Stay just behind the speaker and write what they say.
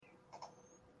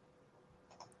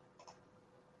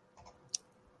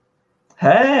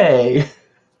Hey!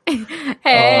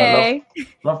 Hey!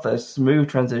 Love those smooth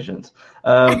transitions.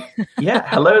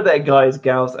 Hello there, guys,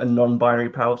 gals, and non-binary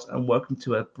pals, and welcome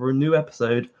to a new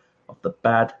episode of the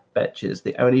Bad Betches,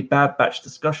 the only Bad Batch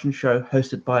discussion show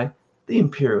hosted by the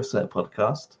Imperial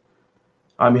podcast.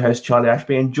 I'm your host, Charlie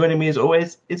Ashby, and joining me as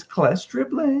always is Claire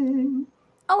Stribling.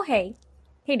 Oh, hey.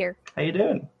 Hey there. How you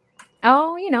doing?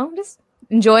 Oh, just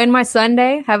enjoying my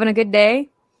Sunday, having a good day.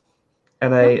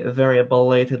 And a very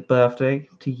belated birthday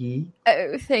to ye.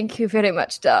 Oh, thank you very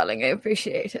much, darling. I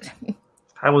appreciate it.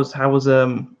 How was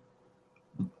the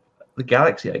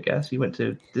galaxy, I guess? You went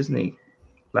to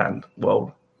Disneyland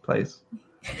World Place.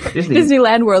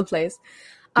 Disneyland World Place.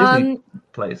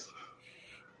 Place.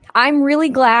 I'm really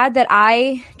glad that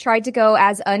I tried to go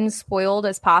as unspoiled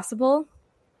as possible.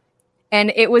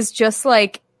 And it was just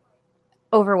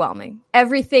overwhelming.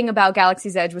 Everything about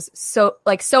Galaxy's Edge was so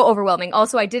overwhelming.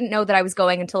 Also, I didn't know that I was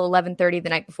going until 11:30 the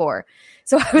night before.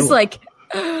 So I was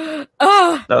No,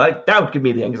 that would give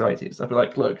me the anxieties. I'd be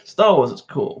like, look, Star Wars is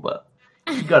cool, but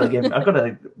I've got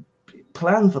to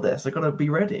plan for this. I've got to be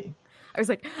ready. I was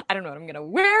like, I don't know what I'm going to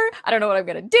wear. I don't know what I'm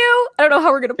going to do. I don't know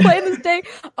how we're going to play this day.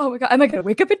 Oh my God. Am I going to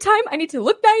wake up in time? I need to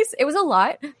look nice. It was a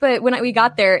lot. But when we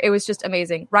got there, it was just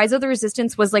amazing. Rise of the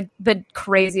Resistance was the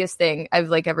craziest thing I've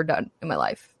ever done in my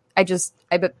life. Right.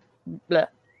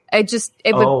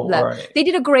 They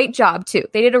did a great job too.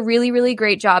 They did a really, really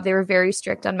great job. They were very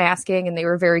strict on masking and they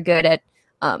were very good at,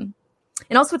 and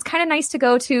also it's kind of nice to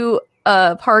go to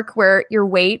a park where your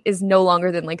wait is no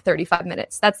longer than 35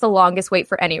 minutes. That's the longest wait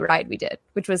for any ride we did,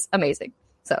 which was amazing.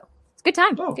 So it's a good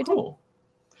time. Oh, cool.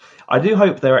 I do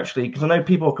hope they're actually, because I know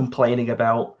people are complaining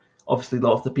about, obviously a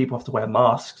lot of the people have to wear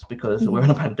masks because we're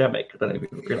in a pandemic. I don't know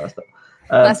if you realize that.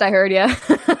 Last I heard, yeah.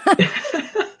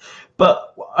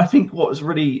 But I think what's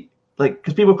really,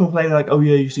 because people are complaining oh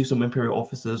yeah, you see some Imperial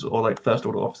officers or First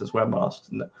Order officers wear masks,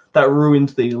 and that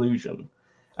ruins the illusion.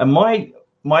 And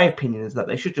my opinion is that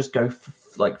they should just go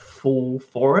full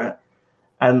for it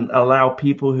and allow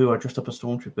people who are dressed up as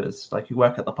stormtroopers, who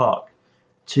work at the park,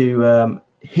 to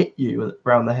hit you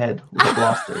around the head with a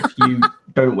blaster if you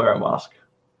don't wear a mask.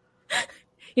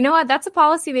 You know what? That's a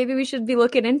policy maybe we should be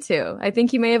looking into. I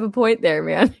think you may have a point there,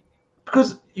 man.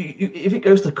 Because if it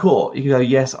goes to court, you can go,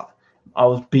 yes, I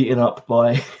was beaten up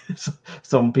by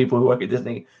some people who work at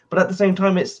Disney. But at the same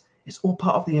time, it's all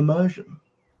part of the immersion.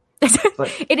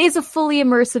 It is a fully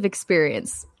immersive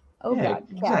experience. Oh, yeah, God.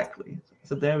 Exactly.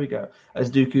 So there we go.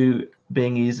 As Dooku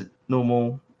being his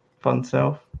normal fun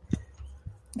self.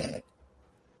 I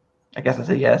guess I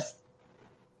say yes.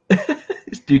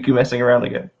 It's Dooku messing around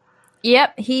again.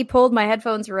 Yep, he pulled my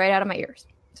headphones right out of my ears.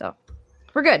 So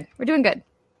we're good. We're doing good.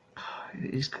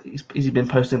 He's been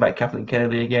posting about Kathleen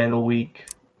Kennedy again all week.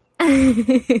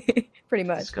 Pretty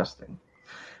much. Disgusting.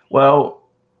 Well,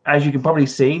 as you can probably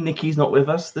see, Nikki's not with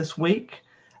us this week.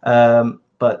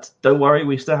 But don't worry,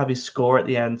 we still have his score at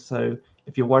the end. So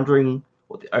if you're wondering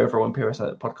what the overall Imperial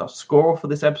Senate podcast score for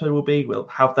this episode will be, we'll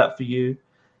have that for you.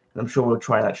 And I'm sure we'll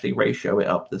try and actually ratio it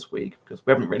up this week because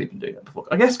we haven't really been doing that before.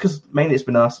 I guess because mainly it's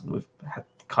been us and we've had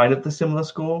kind of the similar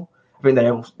score. I think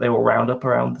they will round up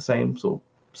around the same sort of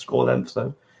score length.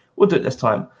 So we'll do it this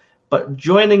time. But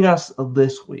joining us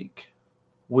this week,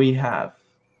 we have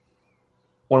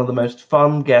one of the most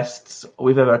fun guests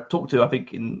we've ever talked to, I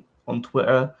think, on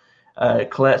Twitter.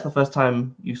 Claire, it's the first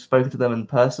time you've spoken to them in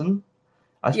person.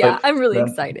 I'm really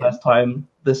excited. For the first time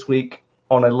this week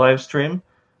on a live stream.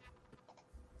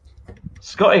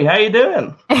 Scotty, how you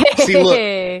doing? See,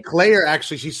 look, Claire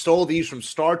actually, she stole these from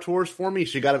Star Tours for me.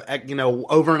 She got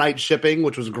overnight shipping,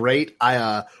 which was great.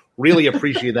 I really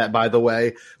appreciate that, by the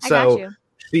way. So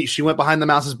she went behind the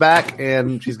mouse's back,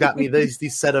 and she's got me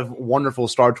these set of wonderful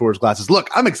Star Tours glasses. Look,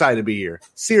 I'm excited to be here.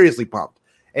 Seriously pumped.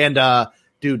 And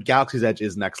dude, Galaxy's Edge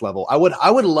is next level. I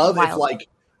would love if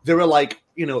there were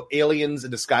aliens in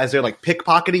disguise there,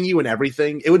 pickpocketing you and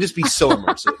everything. It would just be so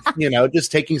immersive.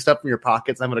 Just taking stuff from your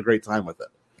pockets and having a great time with it.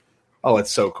 Oh,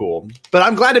 it's so cool. But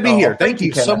I'm glad to be here. Thank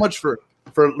you so much for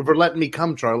letting me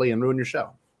come, Charlie, and ruin your show.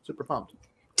 Super pumped.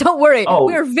 Don't worry.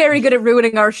 We're very good at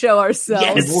ruining our show ourselves.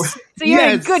 Yes. So you're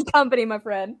in good company, my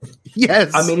friend.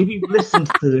 Yes. I mean, if you've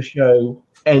listened to the show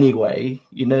anyway,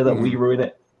 you know that we ruin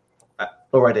it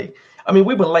already. I mean,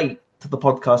 we were late to the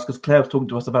podcast because Claire was talking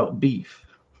to us about beef.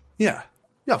 Yeah.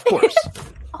 Yeah, of course.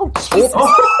 Oh, Jesus.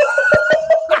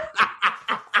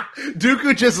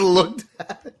 Dooku just looked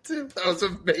at it. That was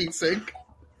amazing.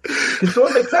 Can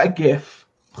someone make that a GIF,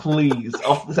 please?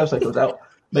 After this episode goes out,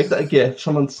 make that a GIF.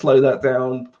 Someone slow that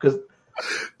down because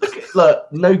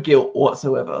look, no guilt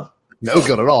whatsoever. No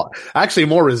guilt at all. Actually,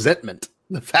 more resentment.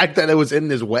 The fact that it was in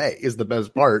his way is the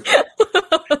best part.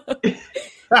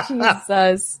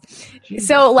 Jesus.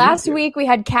 So last week we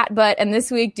had cat butt, and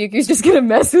this week Dooku's just gonna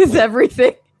mess with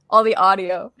everything, all the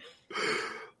audio.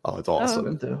 Oh, it's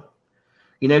awesome.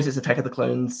 He knows it's Attack of the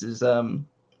Clones'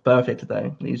 birthday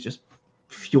today, and he's just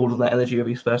fueled on that energy of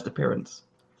his first appearance.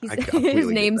 His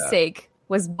namesake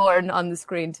was born on the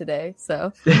screen today,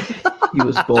 so he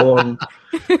was born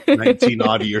 19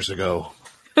 odd years ago.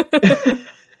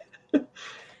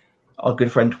 Our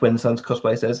good friend Twin Sons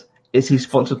Cosplay says, "Is he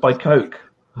sponsored by Coke?"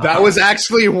 That was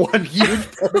actually one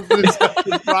huge part of the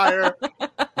discussion prior.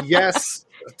 Yes,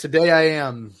 today I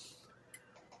am.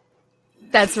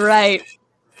 That's right.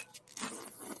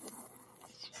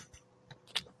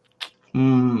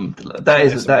 That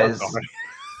is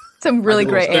some really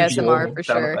great ASMR for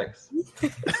sure.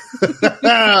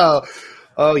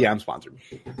 Oh yeah, I'm sponsored.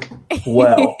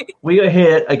 Well, we are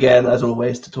here again, as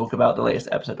always, to talk about the latest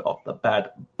episode of The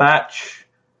Bad Batch.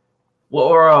 What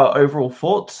were our overall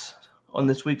thoughts on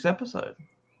this week's episode?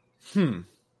 Can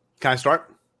I start?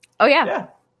 Oh yeah.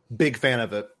 Big fan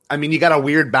of it. I mean, you got a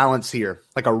weird balance here,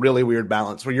 like a really weird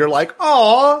balance where you're like,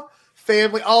 oh,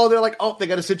 family. Oh, they're like, oh, they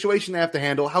got a situation they have to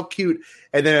handle. How cute.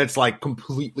 And then it's like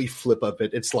completely flip of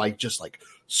it. It's like just like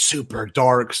super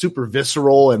dark, super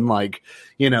visceral, and like,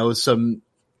 you know, some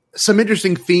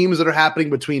interesting themes that are happening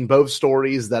between both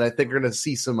stories that I think are going to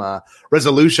see some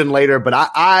resolution later. But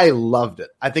I loved it.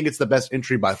 I think it's the best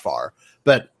entry by far.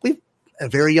 But we've a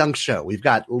very young show. We've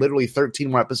got literally 13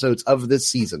 more episodes of this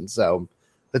season. So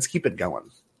let's keep it going.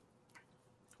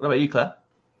 What about you, Claire?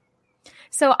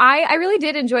 So I really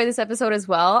did enjoy this episode as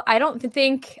well. I don't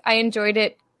think I enjoyed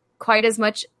it quite as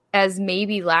much as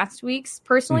maybe last week's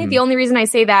personally. The only reason I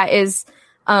say that is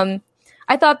I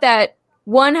thought that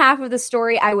one half of the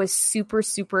story I was super,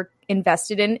 super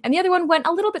invested in, and the other one went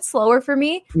a little bit slower for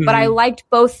me, but I liked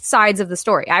both sides of the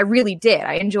story. I really did.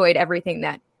 I enjoyed everything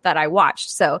that I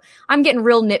watched. So I'm getting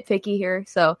real nitpicky here.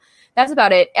 So that's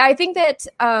about it. I think that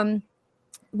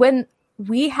when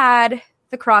we had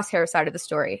the Crosshair side of the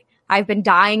story, I've been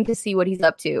dying to see what he's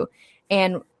up to,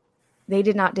 and they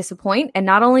did not disappoint. And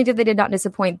not only did they not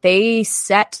disappoint, they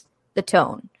set the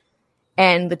tone,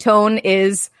 and the tone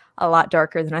is a lot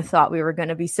darker than I thought we were going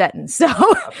to be setting. So,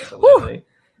 whew,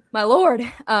 my Lord,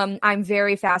 I'm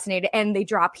very fascinated. And they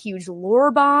drop huge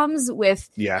lore bombs with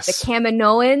the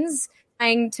Kaminoans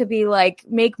trying to be like,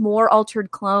 make more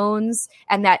altered clones,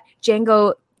 and that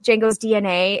Jango's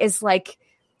DNA is like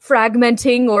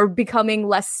fragmenting or becoming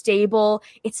less stable.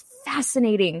 It's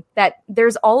fascinating that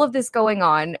there's all of this going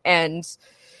on. And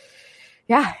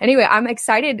yeah, anyway, I'm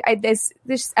excited. This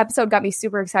episode got me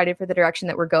super excited for the direction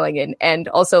that we're going in, and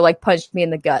also like punched me in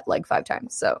the gut like 5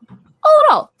 times. So all in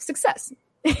all, success.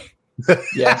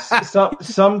 Yes.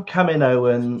 Some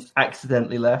Kaminoan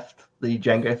accidentally left the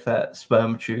Jango Fett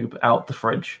sperm tube out the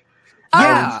fridge.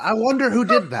 Yeah, I wonder who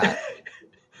did that.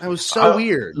 That was so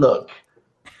weird. Look,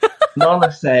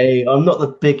 Nala Say, I'm not the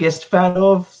biggest fan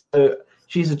of. So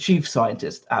she's a chief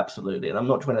scientist, absolutely, and I'm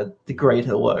not trying to degrade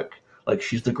her work like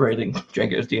she's degrading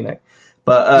Jango's DNA.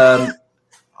 But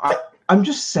I'm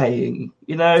just saying,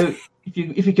 you know,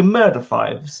 if you can murder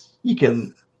fives, you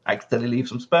can accidentally leave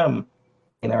some sperm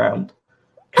in around.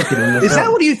 Is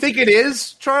that what you think it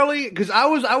is, Charlie? Because I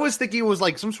was thinking it was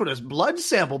like some sort of blood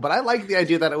sample, but I like the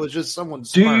idea that it was just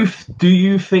someone's sperm. Do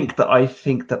you think that I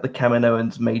think that the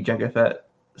Kaminoans made Jango Fett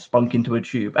spunk into a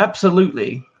tube?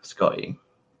 Absolutely, Scotty.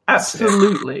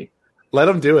 Absolutely. Let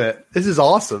them do it. This is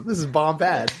awesome. This is bomb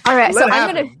bad. All right, so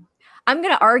I'm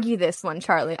gonna argue this one,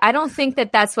 Charlie. I don't think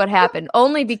that that's what happened.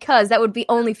 Only because that would be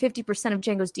only 50% of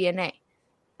Jango's DNA.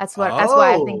 That's why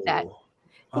I think that.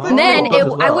 And then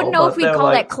I wouldn't know if we'd call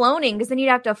that cloning, because then you'd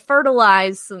have to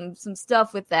fertilize some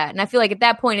stuff with that. And I feel like at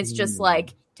that point it's just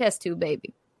like test tube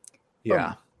baby.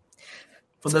 Yeah.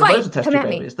 Well, there's loads of test tube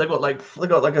babies. They've got like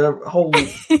a whole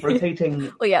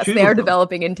rotating. Well, yes, they are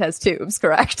developing in test tubes,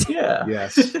 correct? Yeah.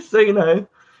 Yes. So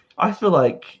I feel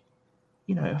like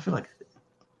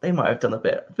they might have done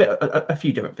a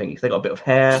few different things. They got a bit of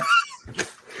hair,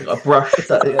 they got a brush.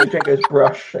 Jango's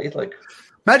brush. He's like.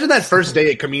 Imagine that first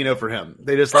day at Camino for him.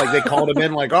 They just they called him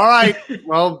in like, all right,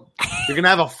 well, you're going to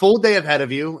have a full day ahead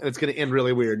of you, and it's going to end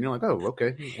really weird. And you're like, oh,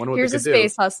 okay. Wonder what Here's a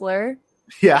space hustler.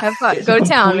 Yeah. Have fun. Go to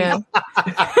town, man.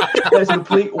 There's a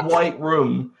complete white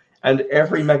room, and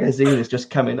every magazine is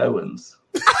just Kaminoans.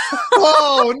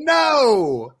 Oh,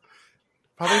 no.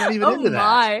 Probably not even into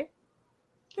that.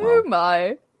 Oh,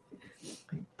 my.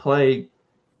 Play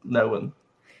no one.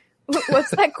 What's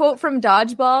that quote from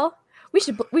Dodgeball? We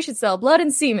should sell blood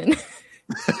and semen.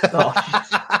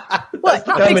 What?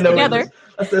 Mixed together.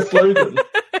 That's their slogan.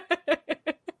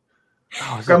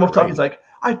 Grandma Talkie's like,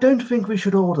 I don't think we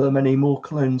should order many more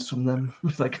clones from them.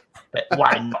 It's like,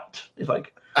 why not? It's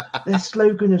like, their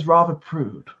slogan is rather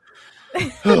prude.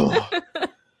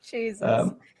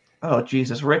 Jesus.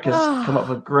 Jesus. Rick has come up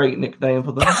with a great nickname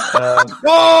for them.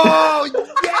 Whoa!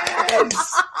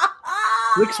 Yes!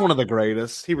 Rick's one of the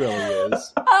greatest. He really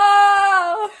is.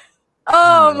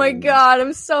 Oh my God.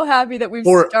 I'm so happy that we've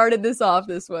started this off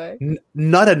this way.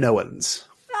 Nutta Knowins.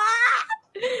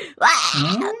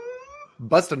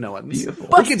 Busta Knowins.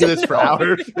 We can do this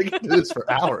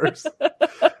for hours.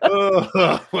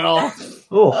 Oh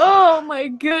my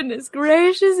goodness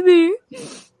gracious me.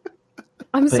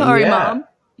 I'm sorry, Mom.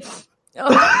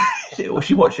 Was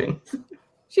she watching?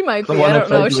 She might be. I don't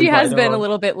know. She has been a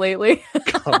little bit lately.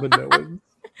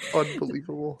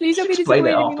 Unbelievable. Please don't be explain it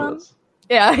disappointing, Mom.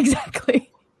 Yeah, exactly.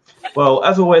 Well,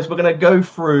 as always, we're going to go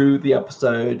through the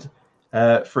episode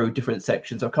through different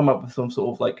sections. I've come up with some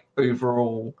sort of like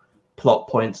overall plot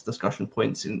points, discussion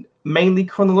points in mainly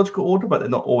chronological order, but they're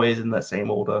not always in the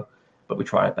same order, but we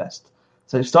try our best.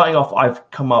 So starting off, I've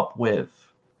come up with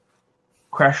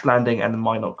Crash Landing and the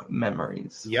Minok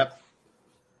Memories. Yep.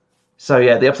 So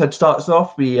yeah, the episode starts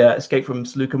off, we escape from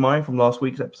Slukamai from last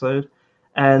week's episode,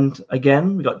 and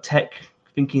again, we got Tech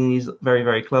thinking he's very,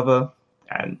 very clever,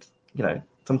 and, you know,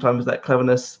 sometimes that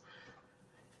cleverness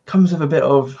comes with a bit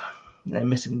of, you know,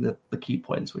 missing the key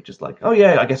points, which is like, oh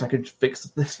yeah, I guess I could fix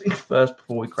this thing first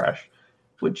before we crash,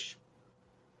 which,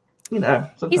 you know,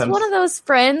 sometimes... He's one of those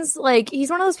friends, like,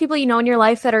 he's one of those people you know in your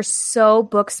life that are so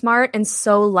book smart and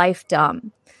so life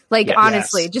dumb. Like,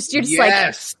 honestly, you're just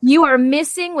like, you are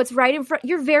missing what's right in front.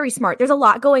 You're very smart. There's a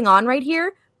lot going on right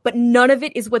here, but none of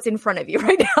it is what's in front of you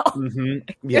right now.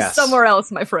 Mm-hmm. You're somewhere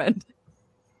else, my friend.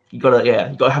 You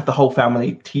gotta have the whole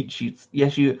family teach you.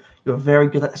 Yes, you're very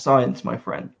good at science, my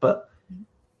friend, but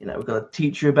you know, we've got to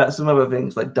teach you about some other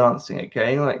things like dancing,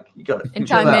 okay? Like, you got to... And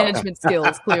time management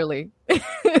skills, clearly.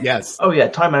 Yes. Oh, yeah,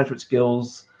 time management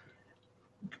skills,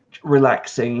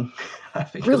 relaxing, I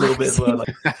think a little bit as well.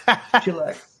 Like,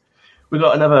 chillax. We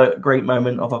got another great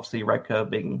moment of, obviously, Rekka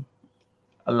being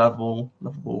a lovable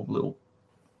little...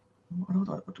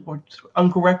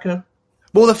 Uncle Rekka?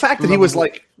 Well, the fact that he was,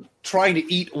 like, trying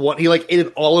to eat he ate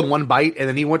it all in one bite, and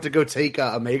then he went to go take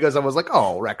Omegas. I was like,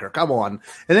 oh, Wrecker, come on.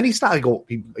 And then he stopped.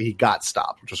 He got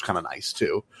stopped, which was kind of nice,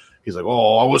 too. He's like,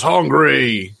 oh, I was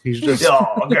hungry. He's just...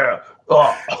 oh, girl.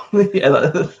 Oh. Yeah,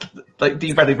 like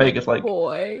Deep Bradley Vegas, like,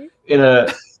 boy, in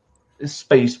a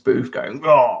space booth going,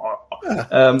 oh.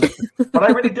 But I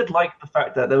really did like the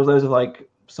fact that there was loads of, like,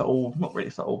 subtle, not really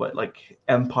subtle, but, like,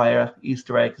 Empire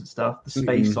Easter eggs and stuff. The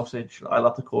space sausage, I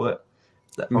love to call it.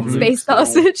 Space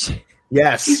sausage.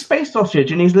 Yes, he's space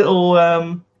sausage in his little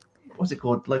what's it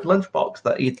called, like lunchbox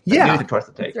that he tries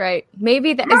to take. That's right.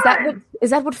 Maybe is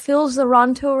that what fills the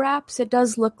Ronto wraps? It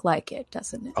does look like it,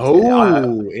 doesn't it?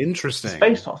 Oh, interesting.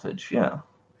 Space sausage, yeah.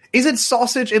 Is it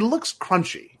sausage? It looks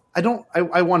crunchy. I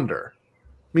wonder.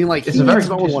 I mean, like, it's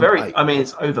very. I mean,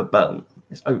 it's overburnt.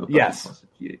 It's overburnt. Yes. Sausage.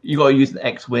 You got to use an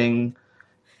X-wing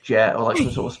jet or like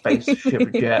some sort of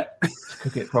spaceship jet to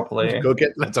cook it properly.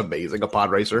 That's amazing. A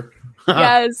pod racer.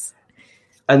 Yes.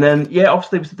 And then,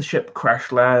 obviously we see the ship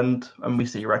crash land and we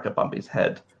see Rekka bump his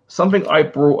head. Something I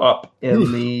brought up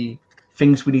in the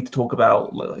things we need to talk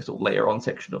about like, sort of later on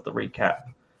section of the recap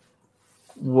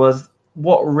was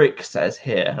what Rick says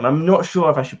here. And I'm not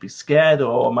sure if I should be scared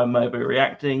or am I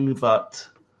overreacting, but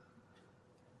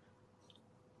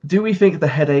do we think the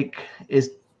headache is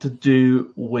to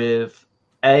do with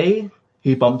A,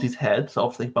 he bumped his head, so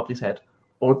obviously he bumped his head,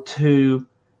 or 2,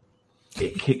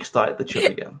 it kickstarted the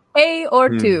chip again? A or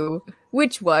 2?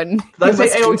 Which one? Did I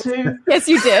say A or 2? Yes,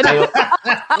 you did. What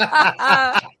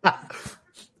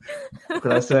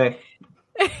can I say?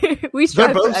 We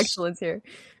strive for excellence here.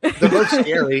 They're both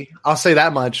scary. I'll say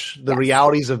that much. The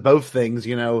realities of both things,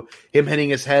 you know, him hitting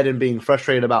his head and being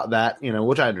frustrated about that, you know,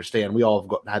 which I understand. We all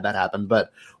have had that happen,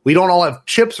 but we don't all have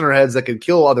chips in our heads that could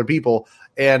kill other people.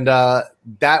 And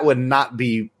that would not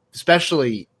be,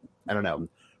 especially, I don't know,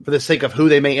 for the sake of who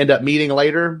they may end up meeting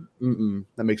later.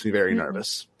 That makes me very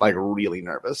nervous, like really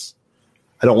nervous.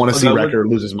 I don't want to see Wrecker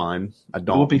lose his mind. I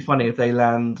don't. It would be funny if they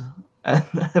land and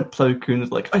Plo Koon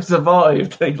is like, I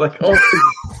survived. He's like, oh,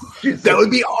 that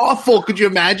would be awful. Could you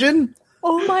imagine?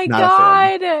 Oh my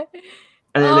God.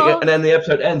 And then the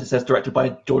episode ends. It says directed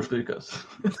by George Lucas.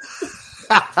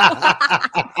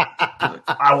 I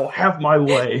will have my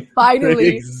way. Finally.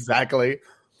 Exactly.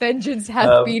 Vengeance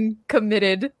hath been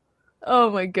committed.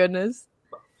 Oh my goodness.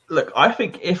 Look, I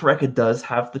think if Wrecker does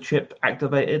have the chip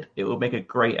activated, it will make a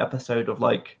great episode of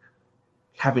like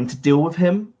having to deal with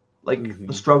him, like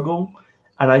the struggle.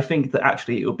 And I think that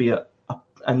actually it will be a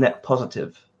net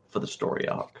positive for the story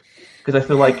arc. Because I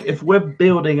feel like if we're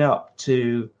building up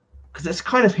to, because it's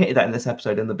kind of hinted at in this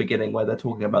episode in the beginning where they're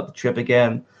talking about the chip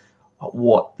again,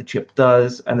 what the chip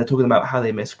does, and they're talking about how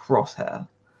they miss Crosshair,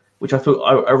 which I thought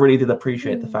I really did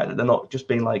appreciate the fact that they're not just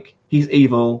being like, he's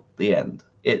evil, the end.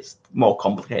 It's more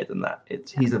complicated than that.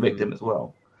 He's a victim as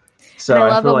well. So and I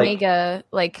love Omega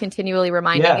like continually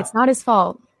reminding it's not his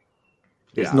fault.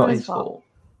 It's not his fault.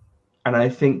 And I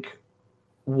think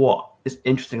what is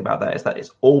interesting about that is that it's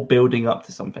all building up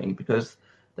to something, because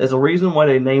there's a reason why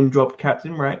they name drop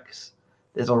Captain Rex.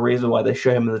 There's a reason why they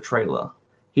show him in the trailer.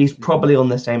 He's probably on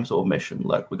the same sort of mission.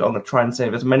 Look, we're going to try and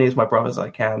save as many of my brothers as I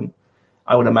can.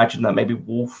 I would imagine that maybe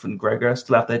Wolf and Gregor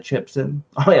still have their chips in.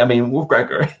 I mean, Wolf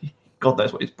Gregor, God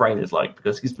knows what his brain is like,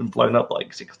 because he's been blown up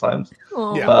like 6 times.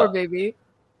 Oh, poor baby.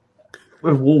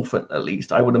 With Wolf, at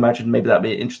least, I would imagine maybe that'd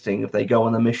be interesting if they go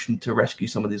on a mission to rescue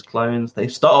some of these clones. They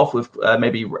start off with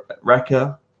maybe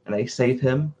Wrecker, and they save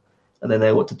him, and then they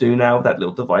know what to do now with that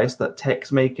little device that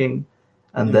Tech's making,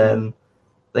 and then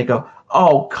they go,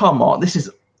 oh, come on, this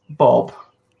is Bob.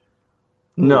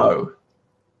 No.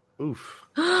 Oof.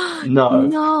 No.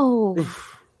 No.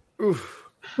 Oof.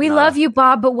 We love you,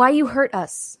 Bob, but why you hurt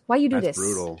us? Why you do That's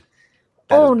this? Brutal.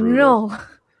 Oh, no.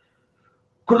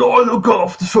 Could I look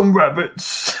after some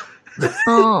rabbits?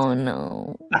 Oh,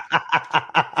 no.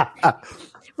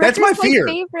 That's my fear.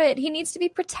 Favorite. He needs to be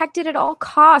protected at all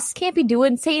costs. Can't be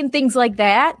saying things like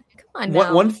that. Come on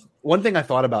now. One thing I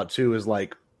thought about, too, is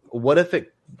like, what if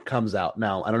it comes out?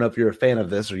 Now, I don't know if you're a fan of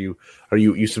this or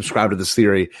you subscribe to this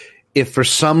theory. If for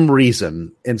some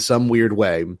reason, in some weird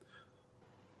way,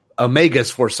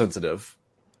 Omega's force sensitive,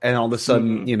 and all of a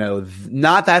sudden,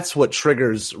 not that's what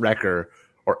triggers Wrecker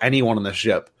or anyone on the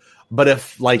ship, but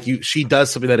if she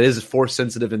does something that is force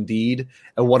sensitive indeed,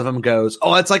 and one of them goes,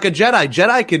 "Oh, it's like a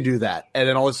Jedi can do that," and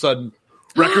then all of a sudden,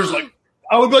 Wrecker's like,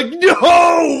 I would be like,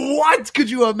 "No, what? Could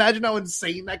you imagine how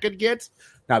insane that could get?"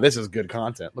 Now this is good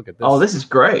content. Look at this. Oh, this is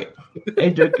great.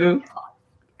 Hey, Dooku,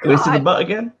 can we see the butt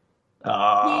again? He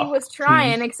was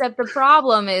trying, except the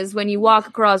problem is when you walk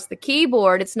across the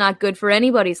keyboard, it's not good for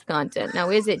anybody's content.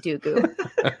 Now, is it, Dooku?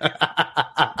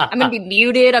 I'm going to be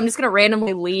muted. I'm just going to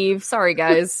randomly leave. Sorry,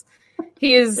 guys.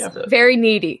 He is very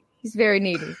needy. He's very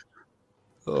needy.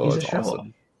 Oh, he's a shower.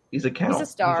 Awesome. He's a cow. He's a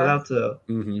star. He's allowed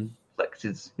to flex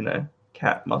his,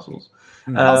 cat muscles.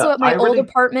 Also, at my old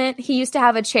apartment, he used to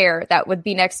have a chair that would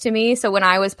be next to me. So when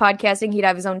I was podcasting, he'd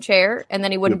have his own chair, and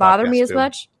then he wouldn't bother me as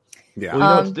much. Yeah. Well, you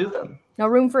know what to do then. No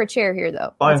room for a chair here,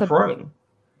 though. Buy a throne.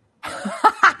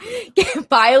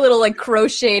 Buy a little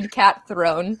crocheted cat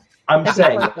throne. I'm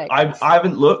saying I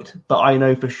haven't looked, but I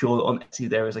know for sure on Etsy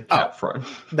there is a cat throne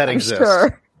that exists.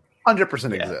 Sure.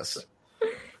 100% exists.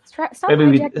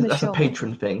 Maybe that's a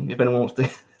patron thing. If anyone wants to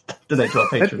donate to our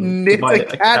patron, knit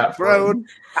a cat throne.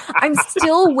 I'm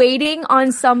still waiting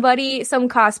on some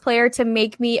cosplayer to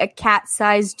make me a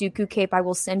cat-sized Dooku cape. I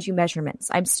will send you measurements.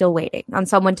 I'm still waiting on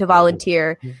someone to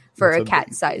volunteer for a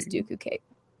cat-sized Dooku cape.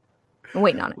 I'm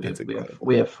waiting on it.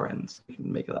 We have friends. We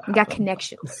can make that happen. We got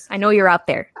connections. I know you're out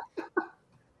there.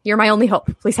 You're my only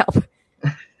hope. Please help.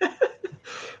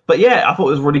 But yeah, I thought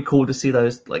it was really cool to see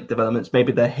those developments.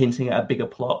 Maybe they're hinting at a bigger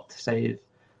plot to save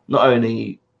not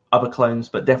only other clones,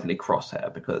 but definitely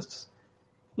Crosshair, because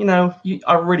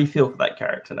I really feel for that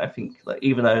character, and I think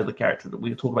even though the character that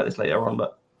we'll talk about this later on,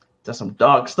 but does some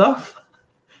dark stuff,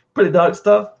 pretty dark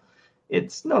stuff,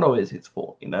 it's not always his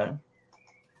fault,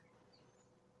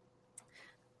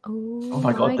 Oh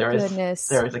my God, there is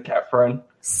a cat throne.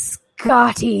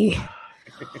 Scotty,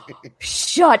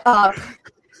 shut up!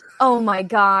 Oh my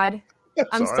God,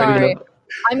 I'm sorry.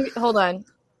 Hold on.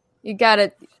 You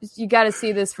gotta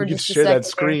see this for just a second. Share that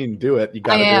screen. Do it. You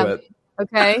gotta do it.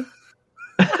 Okay.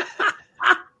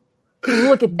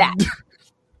 Look at that.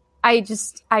 I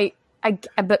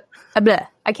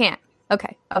can't.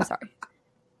 Okay. I'm sorry.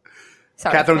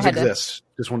 Cat thrones exist.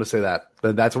 Just want to say that.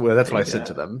 That's what I said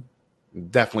to them.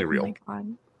 Definitely real. Oh my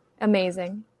God.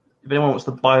 Amazing. If anyone wants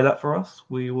to buy that for us,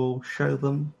 we will show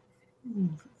them.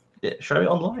 Yeah, show it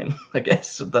online, I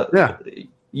guess.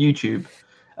 YouTube.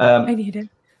 I need it.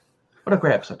 What a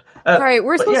great episode. All right,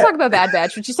 we're supposed to talk about Bad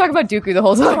Batch, but she's talking about Dooku the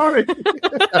whole time. Sorry.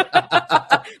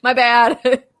 My bad.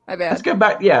 Let's go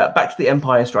back to the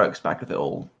Empire Strikes Back of it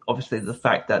all. Obviously, the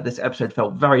fact that this episode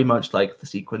felt very much like the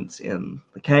sequence in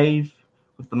the cave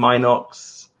with the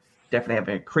Minox, definitely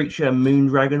having a creature,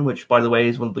 Moondragon, which, by the way,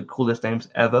 is one of the coolest names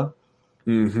ever.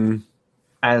 Mm-hmm.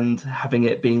 And having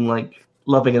it being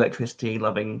loving electricity,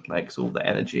 loving all the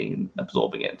energy and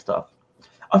absorbing it and stuff.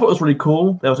 I thought it was really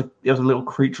cool. There was a little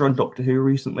creature on Doctor Who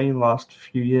recently in the last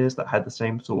few years that had the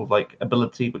same sort of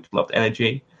ability, which loved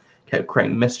energy, kept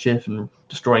creating mischief and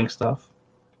destroying stuff.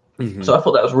 Mm-hmm. So I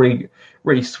thought that was really,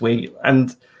 really sweet.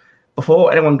 And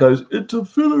before anyone goes, it's a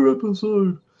filler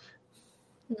episode.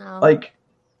 No. Like,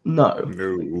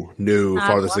 no. No,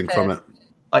 farthest thing from it.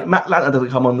 Like, Matt Lanter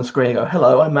doesn't come on the screen and go,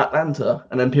 hello, I'm Matt Lanter.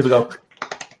 And then people go,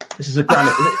 this is a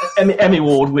Grammy, Emmy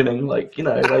Award winning. Like, you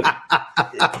know, like,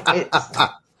 it's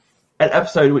an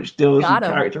episode which deals with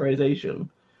characterization.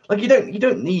 Like, you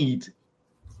don't need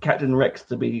Captain Rex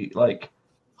to be, like,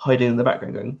 hiding in the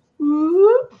background going,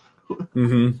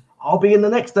 mm-hmm. I'll be in the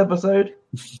next episode.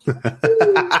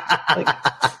 Like,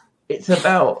 it's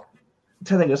about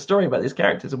telling a story about these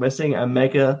characters, and we're seeing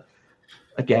Omega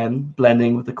again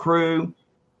blending with the crew.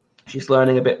 She's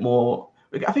learning a bit more.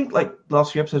 I think, like, the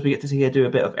last few episodes, we get to see her do a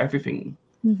bit of everything.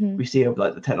 Mm-hmm. We see her,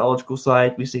 like, the technological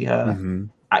side. We see her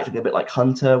acting a bit like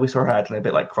Hunter. We saw her acting a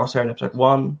bit like Crosshair in episode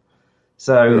 1.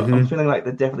 So I'm feeling like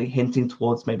they're definitely hinting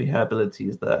towards maybe her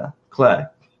abilities there.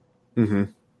 Claire. Mm-hmm.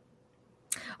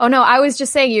 Oh no, I was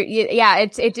just saying,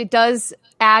 it does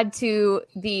add to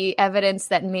the evidence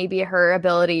that maybe her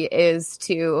ability is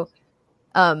to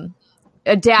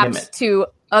adapt to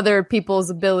other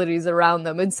people's abilities around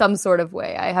them in some sort of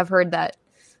way. I have heard that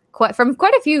from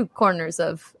quite a few corners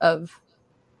of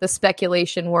the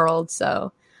speculation world.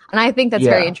 So, and I think that's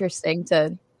very interesting.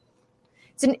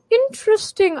 It's an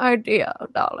interesting idea,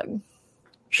 darling.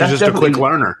 She's just a quick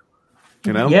learner,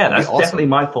 you know. Yeah, that's definitely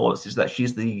my thoughts. Is that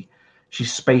she's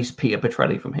Space Peter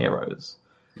Petrelli from Heroes.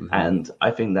 And I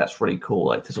think that's really cool,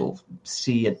 like, to sort of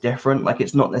see a different, like,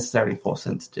 it's not necessarily force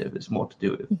sensitive, it's more to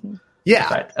do with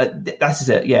that's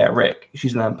it. Yeah, Rick,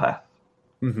 she's an empath.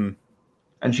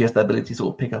 And she has the ability to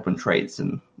sort of pick up on traits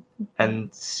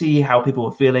and see how people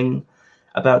are feeling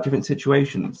about different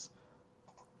situations.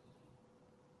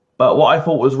 But what I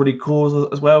thought was really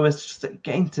cool as well is just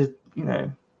getting to, you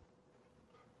know,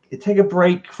 take a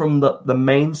break from the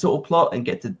main sort of plot and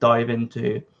get to dive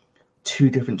into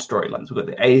two different storylines. We've got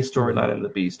the A storyline and the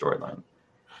B storyline.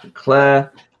 And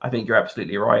Claire, I think you're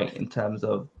absolutely right in terms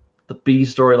of the B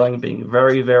storyline being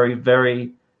very, very,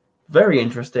 very, very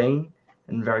interesting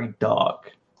and very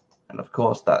dark. And of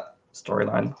course, that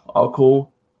storyline I'll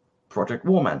call Project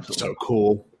War Mantle. So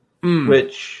cool.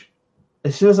 Which,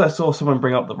 as soon as I saw someone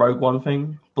bring up the Rogue One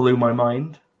thing, blew my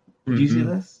mind. Did you see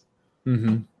this?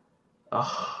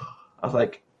 Oh, I was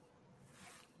like,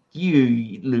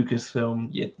 you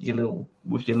Lucasfilm,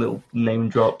 with your little name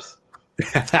drops.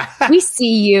 We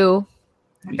see you.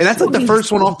 And that's like the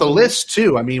first one off the list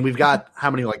too. I mean, we've got how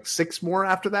many, like 6 more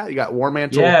after that? You got War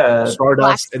Mantle, Stardust,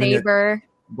 Black Saber.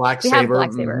 Black Saber.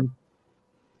 Black Saber.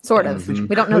 Sort of.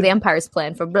 We don't know the Empire's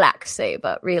plan for Black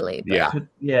Saber, really. But.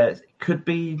 It could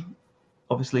be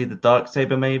obviously the Dark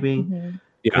Saber, maybe.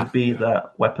 Could be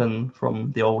that weapon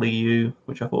from the old EU,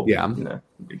 which I thought would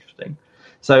be interesting.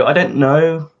 So I don't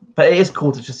know, but it is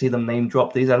cool to just see them name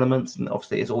drop these elements, and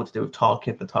obviously it's all to do with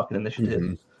Tarkin, the Tarkin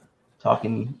Initiative.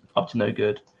 Tarkin up to no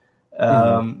good.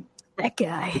 That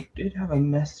guy. We did have a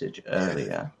message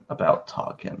earlier about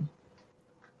Tarkin.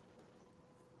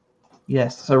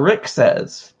 Yes, so Rick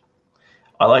says,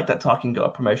 I like that Tarkin got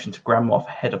a promotion to Grand Moff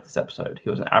ahead of this episode. He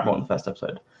was an admiral in the first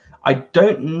episode. I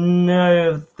don't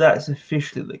know if that's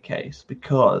officially the case,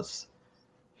 because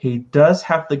he does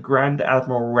have the Grand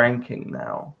Admiral ranking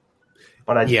now,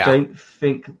 but I don't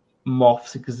think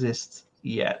Moffs exist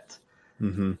yet.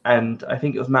 And I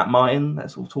think it was Matt Martin that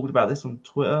sort of talked about this on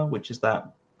Twitter, which is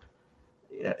that,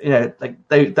 you know, like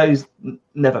those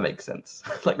never make sense.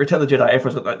 Like Return of the Jedi,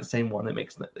 everyone's got like the same one.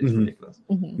 It's ridiculous.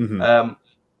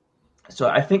 So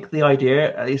I think the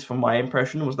idea, at least from my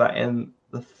impression, was that in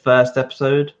the first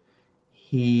episode,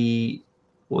 he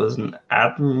was an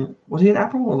admiral. Was he an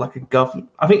admiral or like a governor?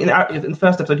 I think in the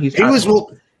first episode he's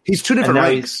two different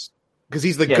ranks, because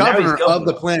he's the governor of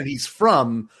the planet he's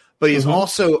from, but he's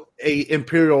also a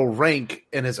Imperial rank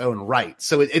in his own right.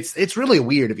 So it's really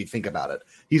weird if you think about it.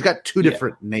 He's got two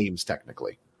different names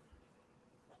technically.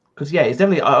 Because he's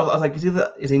definitely. I was like,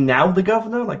 is he now the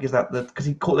governor? Like, is that because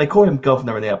they call him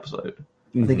governor in the episode?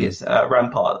 I think it's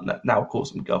Rampart that now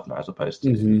calls him governor as opposed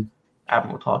to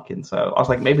Admiral Tarkin. So I was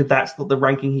like, maybe that's the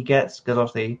ranking he gets, because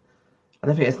obviously I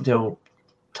don't think it's until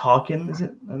Tarkin, is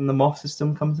it, and the Moff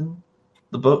system comes in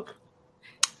the book.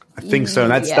 I think so.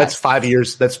 And that's 5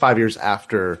 years. That's 5 years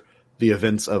after the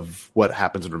events of what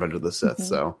happens in Revenge of the Sith.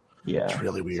 So it's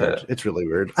really weird. It's really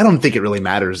weird. I don't think it really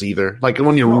matters either. Like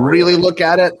when you really look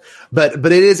at it, but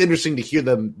it is interesting to hear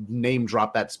them name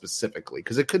drop that specifically,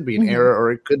 because it could be an error,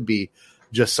 or it could be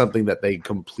just something that they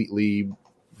completely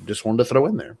just wanted to throw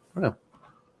in there. I don't know.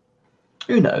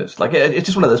 Who knows? Like it's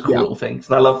just one of those cool little things,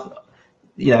 and I love,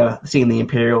 seeing the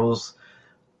Imperials,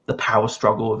 the power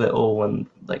struggle of it all, and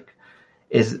like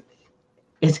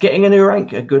is getting a new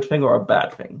rank a good thing or a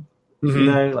bad thing? Mm-hmm. You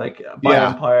know, like by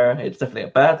Empire, it's definitely a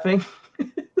bad thing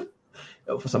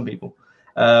for some people.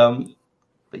 But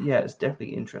yeah, it's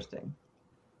definitely interesting.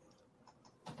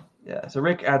 Yeah, so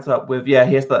Rick adds up with, he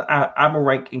has the Admiral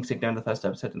rank insignia in the first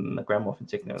episode and the Grand Moff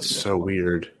insignia. So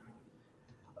weird.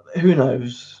 Who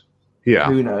knows? Yeah.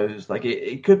 Who knows? Like,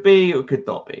 it could be or it could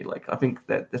not be. Like, I think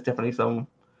that there's definitely some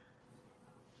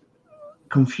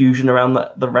confusion around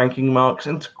the ranking marks.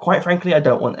 And quite frankly, I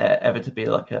don't want it ever to be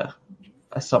like a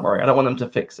summary. I don't want them to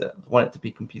fix it. I want it to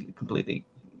be completely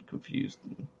confused.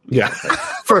 Yeah.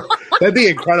 That'd be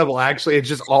incredible, actually. It's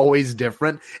just always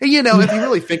different. And, if you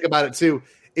really think about it, too,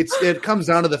 it comes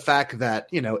down to the fact that,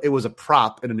 it was a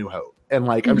prop in A New Hope. And,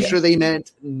 I'm sure they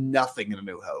meant nothing in A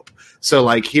New Hope. So,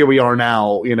 here we are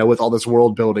now, with all this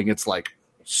world building, it's,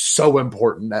 so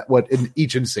important that what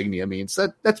each insignia means.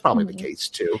 That's probably the case,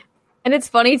 too. And it's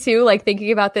funny, too,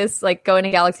 thinking about this, going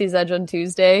to Galaxy's Edge on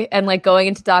Tuesday and, going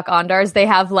into Doc Ondar's, they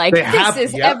have, this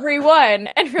is everyone.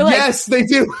 And we're like... Yes, they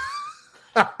do.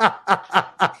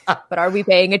 But are we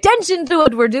paying attention to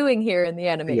what we're doing here in the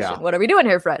animation? Yeah. What are we doing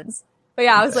here, friends? But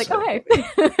yeah, I was hey.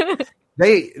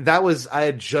 I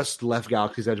had just left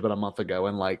Galaxy's Edge about a month ago,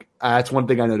 and that's one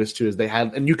thing I noticed too is they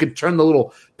had, and you could turn the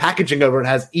little packaging over. It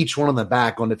has each one on the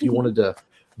back. On if you wanted to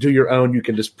do your own, you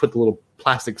can just put the little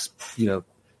plastics,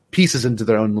 pieces into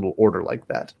their own little order like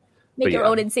that. Make your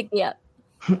own insignia.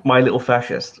 My little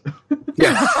fascist.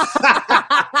 Yeah.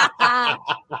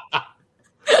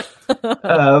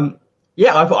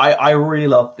 I really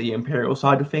love the Imperial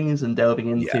side of things and delving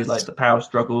into the power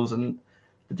struggles and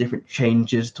the different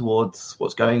changes towards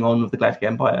what's going on with the Galactic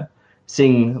Empire.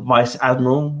 Seeing Vice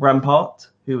Admiral Rampart,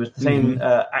 who was the same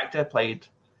actor, played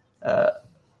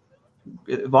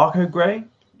Varco Gray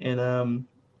in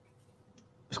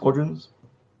Squadrons.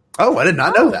 Oh, I did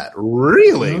not know that.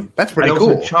 Really? Mm-hmm. That's pretty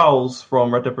cool. Also Charles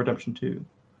from Red Dead Redemption 2.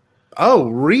 Oh,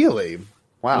 really?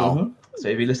 Wow. Mm-hmm. So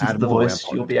if you listen to the voice,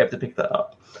 you'll be able to pick that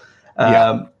up.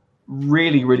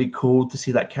 Really, really cool to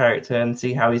see that character and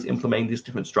see how he's implementing these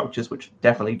different structures, which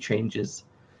definitely changes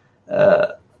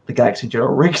the Galaxy in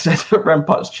general. Rick said that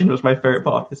Rampart's chin was my favorite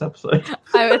part of this episode.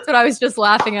 That's what I was just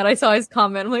laughing at. I saw his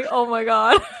comment. I'm like, oh my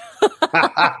god.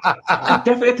 I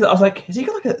was like, has he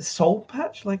got a soul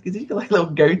patch? Is he got a little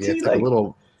goatee? Yeah, it's a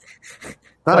little,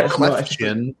 not a cleft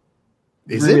chin.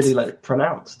 Is really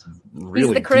pronounced. Really,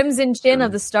 he's the crimson chin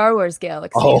of the Star Wars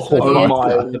galaxy. Oh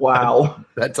my! Wow,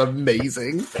 that's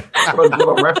amazing.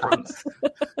 What a reference.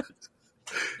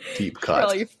 Deep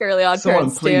cut. Fairly Odd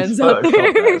Parents stands up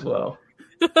there as well.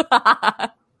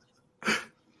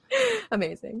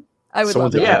 Amazing. I would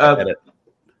love that.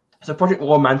 So Project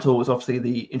War Mantle was obviously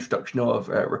the introduction of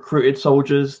recruited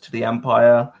soldiers to the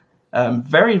Empire.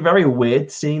 Very, very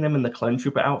weird seeing them in the clone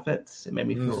trooper outfits. It made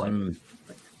me feel like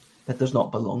that does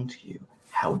not belong to you.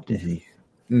 How dare you?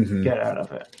 Mm-hmm. Get out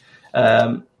of it.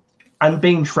 And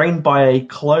being trained by a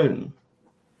clone.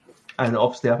 And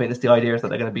obviously I think the idea is that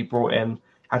they're going to be brought in,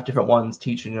 have different ones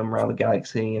teaching them around the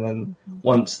galaxy, and then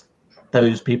once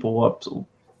those people are sort of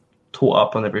taught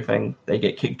up on everything, they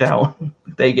get kicked out.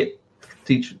 They get to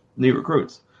teach new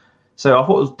recruits. So I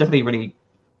thought it was definitely really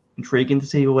intriguing to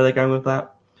see where they're going with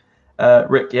that.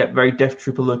 Rick, very Death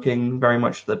Trooper looking, very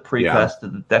much the precursor to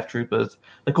the Death Troopers.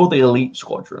 They're called the Elite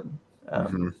Squadron, I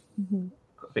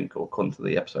think, according to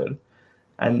the episode.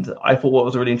 And I thought what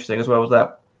was really interesting as well was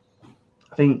that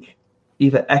I think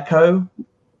either Echo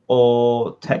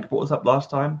or Tech brought us up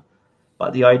last time,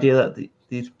 but the idea that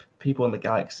these people in the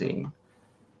galaxy,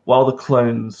 while the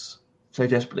clones so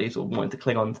desperately sort of wanted to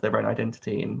cling on to their own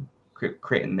identity and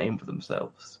create a name for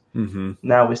themselves,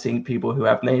 now we're seeing people who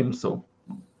have names sort of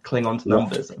cling on to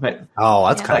numbers. In fact,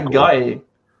 that's kind of cool. That guy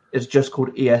is just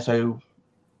called ES01,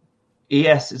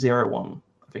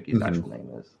 I think his actual name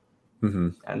is.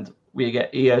 And we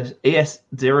get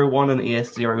ES01 and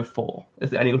ES04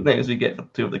 is the only names we get for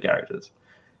two of the characters.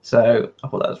 So I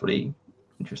thought that was really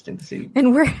interesting to see.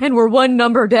 And we're one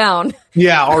number down.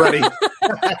 Yeah, already.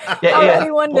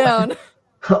 Already one down.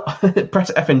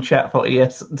 Press F in chat for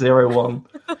ES01.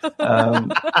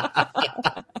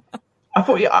 I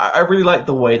thought, I really like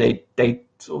the way they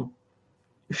sort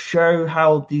of show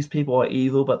how these people are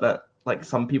evil, but that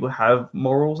some people have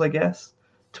morals, I guess,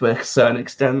 to a certain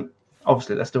extent.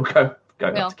 Obviously, they're still going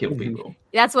up to kill people.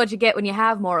 That's what you get when you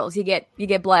have morals. You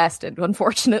get blasted,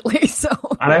 unfortunately. So,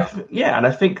 and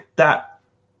I think that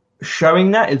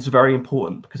showing that is very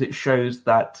important because it shows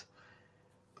that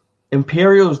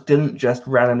Imperials didn't just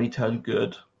randomly turn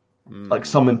good. Like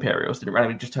some Imperials didn't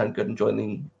randomly just turn good and join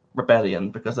the rebellion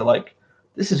because they're like,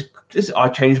 this is I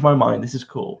changed my mind. This is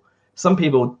cool. Some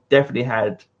people definitely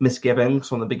had misgivings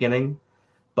from the beginning,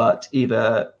 but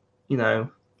either, were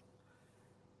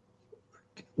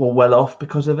well off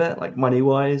because of it, like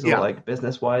money-wise or like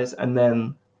business-wise, and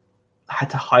then had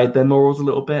to hide their morals a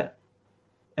little bit.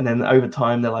 And then over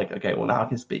time, they're like, okay, well, now I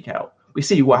can speak out. We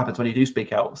see what happens when you do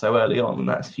speak out so early on, and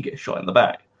that's you get shot in the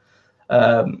back.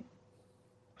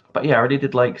 But yeah, I really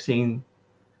did like seeing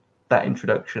that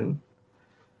introduction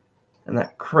and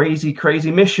that crazy,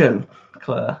 crazy mission,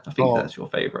 Claire. I think that's your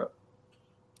favorite.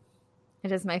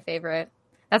 It is my favorite.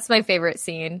 That's my favorite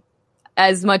scene.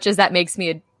 As much as that makes me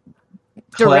a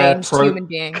deranged human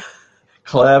being.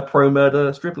 Claire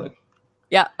pro-murder stripling.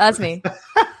 Yeah, that's me.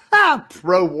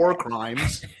 Pro-war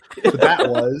crimes. That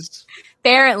was.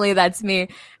 Apparently, that's me.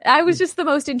 I was just the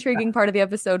most intriguing part of the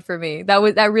episode for me.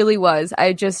 That really was.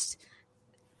 I just...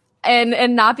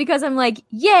 And not because I'm like,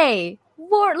 yay,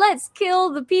 war, let's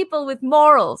kill the people with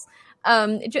morals.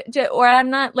 Or I'm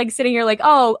not like sitting here like,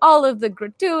 oh, all of the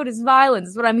gratuitous violence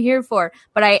is what I'm here for.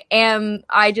 But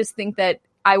I just think that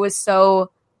I was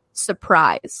so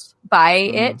surprised by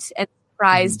it and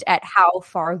surprised at how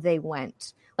far they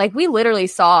went. Like, we literally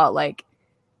saw like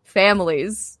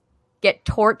families get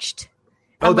torched.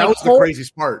 Oh, that was the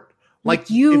craziest part.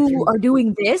 Like, you are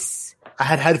doing this? I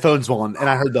had headphones on and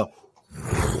I heard the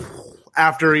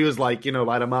after he was like,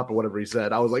 light him up or whatever he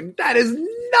said. I was like, that is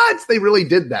nuts. They really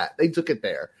did that. They took it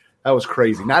there. That was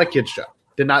crazy. Not a kid's show.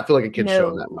 Did not feel like a kid's show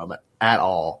in that moment at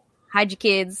all. Hide your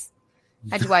kids.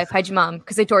 Hide your wife. Hide your mom.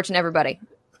 Because they torching everybody.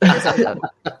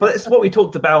 But it's what we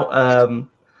talked about.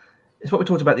 It's what we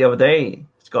talked about the other day,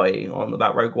 Scotty,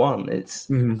 about Rogue One. It's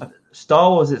Star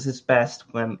Wars is its best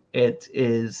when it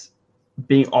is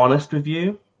being honest with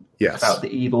you. Yes. About the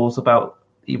evils of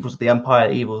the Empire,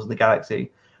 evils of the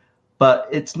galaxy. But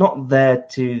it's not there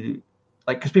to,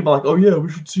 like, because people are like, oh yeah,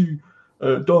 we should see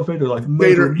Darth Vader like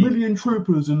murder a million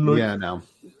troopers and like, no,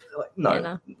 like,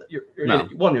 no, you're an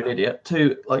idiot. One, you're an idiot.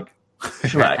 Two, like,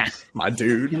 chillax, my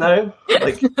dude. Like,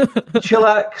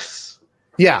 chillax.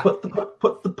 Yeah. Put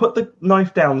the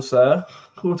knife down, sir.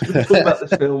 We're going to talk about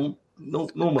this film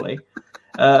normally.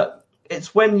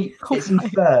 It's when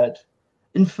it's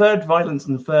inferred violence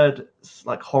and inferred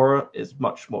like horror is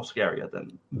much more scarier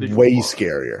than way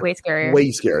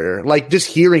scarier. Like, just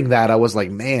hearing that, I was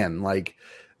like, man, like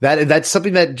that's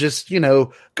something that just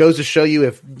goes to show you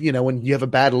if when you have a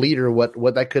bad leader,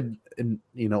 what that could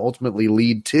ultimately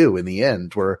lead to in the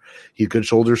end, where he could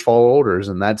shoulders follow orders,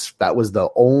 and that was the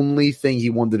only thing he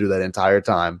wanted to do that entire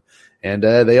time, and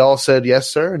they all said yes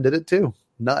sir and did it too.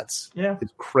 Nuts. Yeah,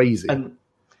 it's crazy. And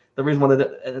the reason why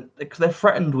because they're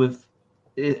threatened with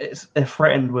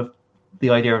the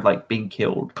idea of like being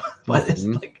killed by this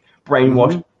like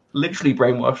brainwashed, literally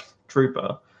brainwashed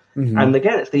trooper. And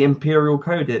again, it's the Imperial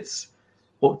code. It's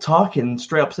what Tarkin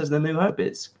straight up says in The New Hope.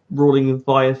 It's ruling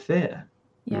via fear.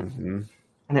 Yeah, and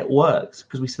it works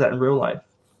because we see that in real life.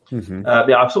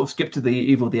 I've sort of skipped to the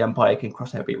evil of the Empire can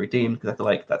Crosshair be redeemed, because I feel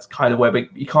like that's kind of where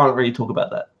you can't really talk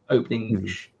about that opening,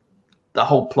 the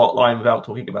whole plot line without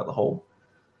talking about the whole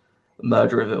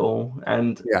murder of it all.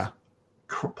 And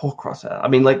poor Crosshair. I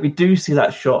mean, like, we do see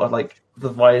that shot of like the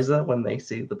visor when they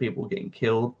see the people getting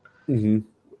killed.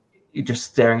 You're just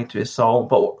staring into his soul.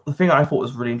 But the thing I thought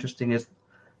was really interesting is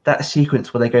that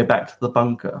sequence where they go back to the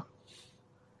bunker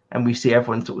and we see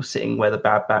everyone sort of sitting where the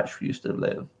Bad Batch used to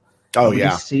live. Oh,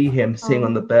 You see him sitting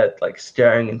on the bed, like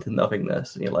staring into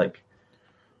nothingness, and you're like,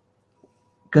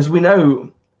 because we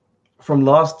know from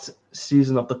last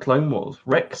season of the Clone Wars,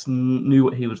 Rex knew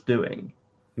what he was doing.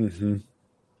 And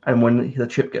when the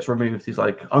chip gets removed, he's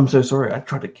like, I'm so sorry, I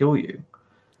tried to kill you.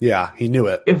 Yeah, he knew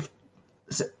it. If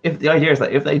the idea is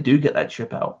that if they do get that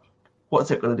chip out,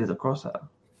 what's it going to do to Crosshair?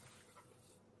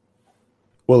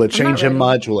 Will it change him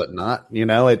much? Will it not?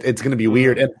 It's going to be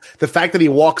weird. And the fact that he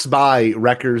walks by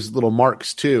Wrecker's little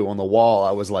marks too on the wall,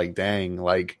 I was like, dang,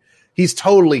 like he's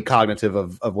totally cognitive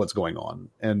of what's going on.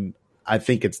 And I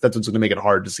think that's what's going to make it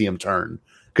hard to see him turn.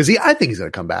 Because I think he's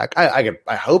going to come back.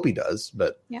 I hope he does,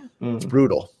 but it's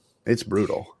brutal. It's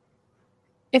brutal.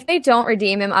 If they don't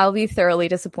redeem him, I'll be thoroughly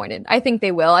disappointed. I think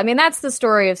they will. I mean, that's the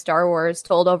story of Star Wars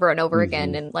told over and over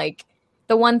again. And like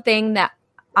the one thing that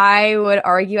I would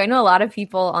argue, I know a lot of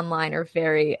people online are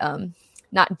very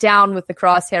not down with the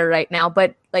Crosshair right now,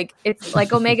 but like it's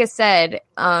like Omega said,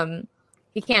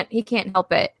 he can't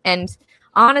help it. And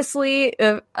honestly,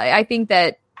 I think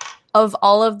that of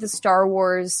all of the Star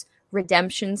Wars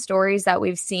redemption stories that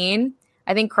we've seen,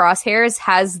 I think Crosshairs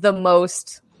has the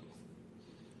most.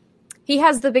 He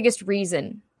has the biggest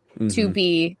reason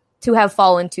to have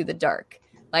fallen to the dark.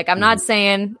 Like, I'm not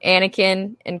saying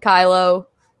Anakin and Kylo,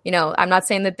 I'm not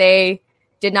saying that they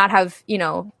did not have,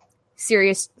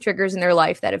 serious triggers in their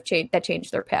life that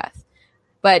changed their path.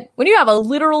 But when you have a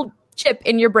literal chip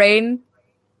in your brain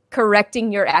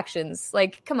correcting your actions,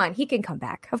 like, come on, he can come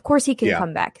back. Of course he can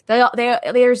come back.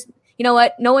 There's, you know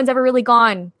what? No one's ever really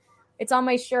gone. It's on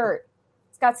my shirt.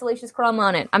 It's got Salacious Crumb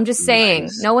on it. I'm just saying,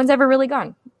 no one's ever really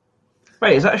gone.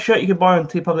 Wait, is that a shirt you can buy on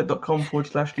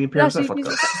tpublic.com/the Imperial Senate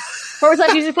Podcast?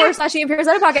 /the Imperial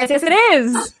Senate Podcast. Yes, it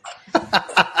is.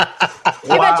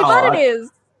 You betcha what it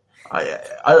is.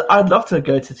 I'd love to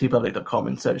go to tpublic.com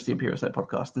and search the Imperial Senate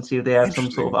Podcast and see if they have some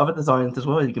sort of other designs as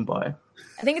well you can buy.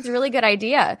 I think it's a really good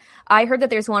idea. I heard that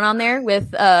there's one on there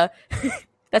with that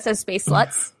says Space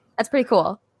Sluts. That's pretty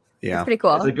cool. Yeah. That's pretty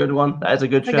cool. That's a good one. That is a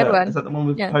good shirt. Good one. Is that the one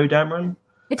with Poe Dameron?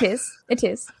 It is.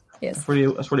 Yes.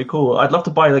 That's really cool. I'd love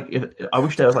to buy I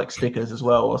wish there was like stickers as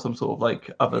well or some sort of like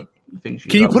other things.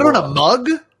 Can you put it on a mug?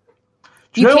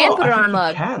 You can put it on a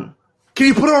mug. Can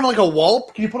you put it on like a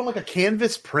wall? Can you put it on like a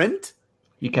canvas print?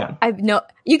 You can.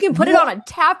 You can put it on a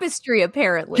tapestry.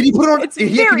 Apparently, can you put it on? It's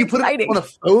very can you put exciting. it on a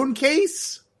phone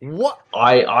case? What?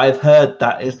 I've heard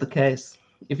that is the case.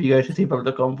 If you go to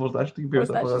tpublic.com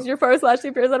 /the your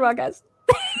 /podcast.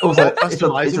 Also, it's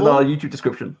in our YouTube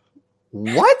description.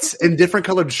 What? In different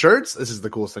colored shirts? This is the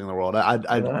coolest thing in the world. I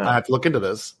have to look into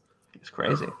this. It's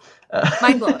crazy.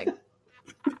 Mind blowing.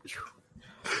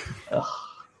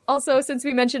 Also, since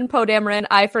we mentioned Poe Dameron,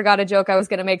 I forgot a joke I was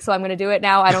going to make, so I'm going to do it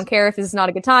now. I don't care if this is not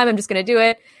a good time. I'm just going to do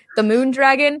it. The Moon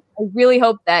Dragon. I really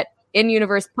hope that in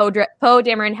universe Poe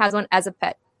Dameron has one as a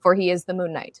pet, for he is the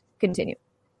Moon Knight. Continue.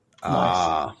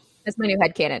 Nice. That's my new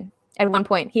headcanon. At one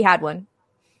point, he had one.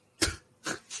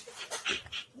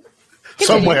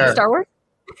 Somewhere. Star Wars?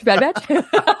 Bad Batch?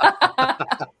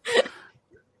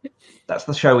 That's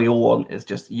the show we all want, is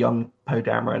just young Poe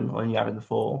Dameron on Yavin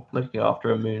 4 looking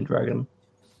after a moon dragon.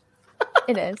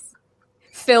 It is.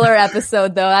 Filler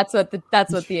episode, though. That's what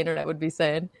the internet would be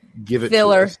saying. Give it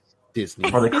filler. To us,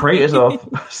 Disney. Are the creators of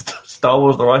Star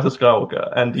Wars The Rise of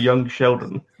Skywalker and Young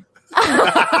Sheldon.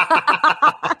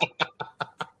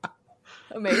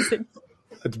 Amazing.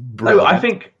 That's brilliant. No, I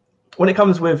think when it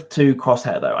comes to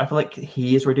Crosshair, though, I feel like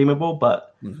he is redeemable,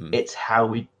 but it's how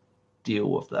we deal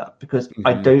with that. Because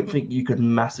I don't think you could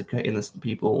massacre innocent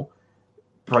people,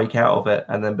 break out of it,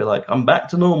 and then be like, I'm back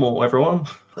to normal, everyone.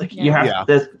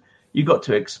 You got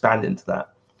to expand into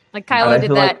that. Like Kylo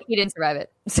did that, he didn't survive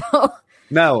it. So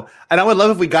no, and I would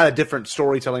love if we got a different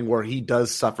storytelling where he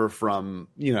does suffer from,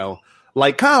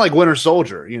 like kind of like Winter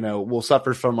Soldier, will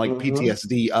suffer from like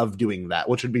PTSD of doing that,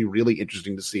 which would be really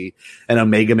interesting to see. And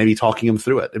Omega maybe talking him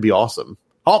through it. It'd be awesome.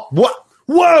 Oh, what?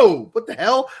 Whoa! What the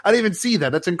hell? I didn't even see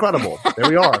that. That's incredible. There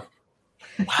we are.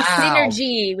 Wow.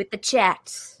 Synergy with the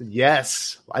chat.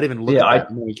 Yes. I didn't even look at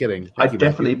that. I'm only kidding. I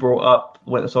definitely brought up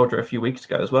Winter Soldier a few weeks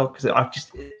ago as well, because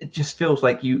it just feels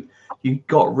like you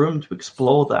got room to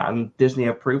explore that, and Disney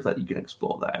approved that you can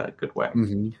explore that in a good way.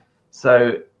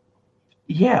 So,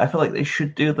 yeah, I feel like they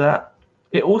should do that.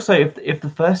 It also, if the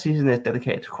first season is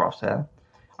dedicated to Crosshair,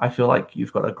 I feel like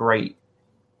you've got a great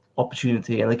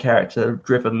opportunity and a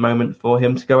character-driven moment for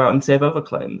him to go out and save other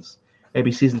clones.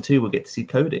 Maybe season 2 we'll get to see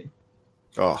Cody.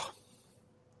 Oh,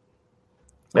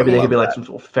 maybe they could be like some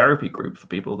sort of therapy group for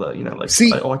people that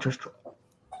I trust.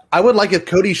 I would like if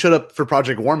Cody showed up for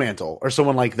Project War Mantle or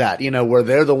someone like that, where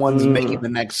they're the ones making the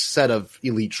next set of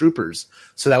elite troopers.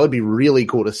 So that would be really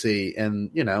cool to see.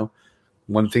 And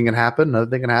one thing can happen, another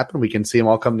thing can happen. We can see them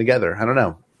all come together. I don't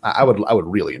know. I would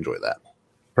really enjoy that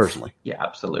personally. Yeah,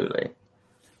 absolutely.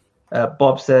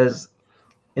 Bob says,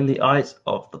 in the eyes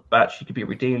of the Batch, he could be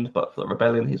redeemed, but for the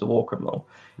Rebellion, he's a war criminal.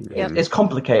 Yep. It's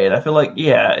complicated. I feel like,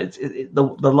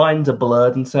 the lines are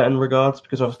blurred in certain regards,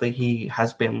 because obviously he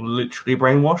has been literally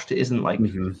brainwashed. It isn't like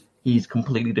he's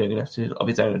completely doing it of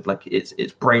his own. Like it's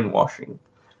brainwashing.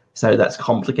 So that's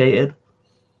complicated.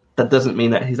 That doesn't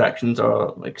mean that his actions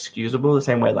are excusable. The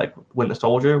same way, like Winter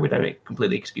Soldier, we don't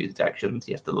completely excuse his actions.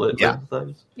 He has to live with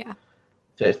those. Yeah.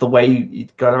 So it's the way you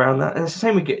go around that. And it's the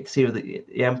same we get to see with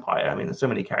the Empire. I mean, there's so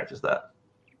many characters that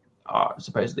are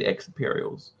supposedly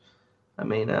ex-Imperials. I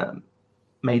mean,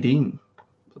 Maydeen,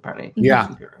 apparently. Yeah.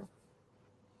 Ex-Imperial.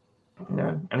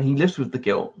 And he lives with the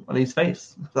guilt on his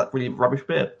face. That really rubbish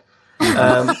beard.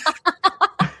 That's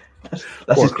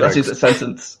his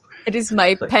sentence. It is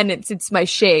my penance. It's my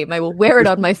shame. I will wear it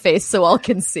on my face so all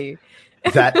can see.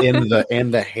 That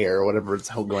and the hair, whatever is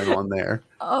going on there.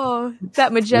 Oh,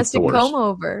 that majestic comb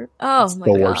over. Oh, it's my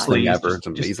God. The worst thing ever. It's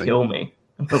amazing. Just kill me.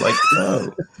 I'm like,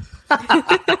 no. I'm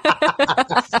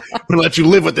gonna let you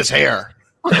live with this hair.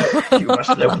 You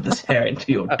must live with this hair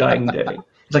into your dying day.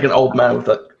 It's like an old man with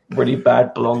a really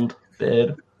bad blonde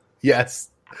beard. Yes.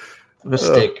 With a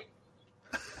stick.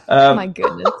 Oh my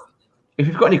goodness. If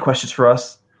you've got any questions for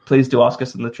us, please do ask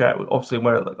us in the chat. Obviously,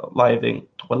 we're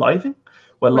living.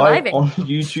 We're live on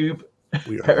YouTube,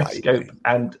 Periscope,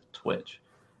 and Twitch.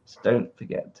 So don't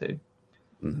forget to.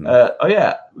 Oh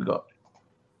yeah, we got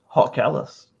Hot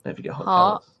Callus. Don't forget Hot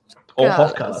Callus. Or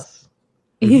Hot Callus.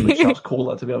 Which sounds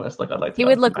cooler, to be honest. Like I'd like. He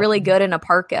would look really good in a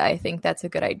parka. I think that's a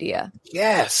good idea.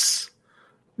 Yes.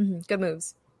 Good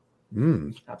moves.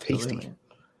 Tasty.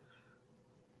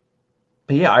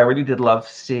 But yeah, I really did love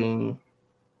seeing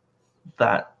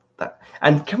that.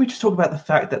 And can we just talk about the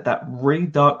fact that really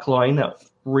dark line that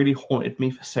really haunted me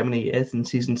for so many years in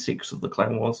season 6 of the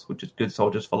Clone Wars, which is Good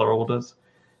Soldiers Follow Orders.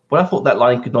 When I thought that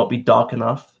line could not be dark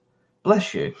enough,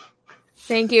 bless you.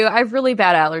 Thank you. I have really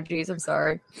bad allergies. I'm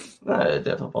sorry. No, I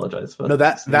don't apologize for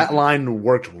that line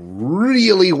worked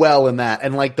really well in that,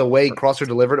 and like the way Crosshair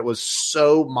delivered it was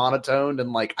so monotoned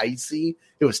and like icy.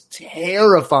 It was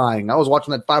terrifying. I was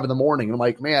watching that at 5 a.m. and I'm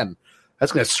like, man,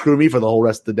 that's gonna screw me for the whole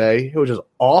rest of the day. It was just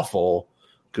awful.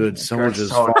 Good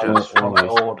soldiers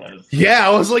follow orders. Yeah, I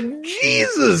was like,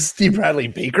 Jesus, Steve Bradley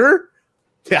Baker.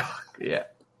 Yeah.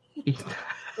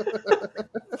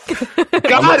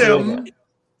 Got him.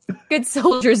 Good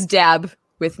soldiers dab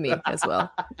with me as well.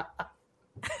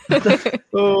 They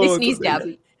sneeze dab.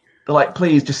 They're like,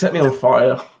 please, just set me on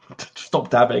fire.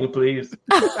 Stop dabbing, please.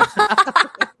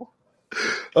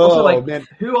 Also, like, man,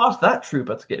 who asked that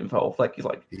trooper to get involved? Like, he's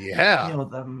like, kill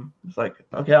them. It's like,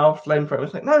 okay, I'll flamethrower.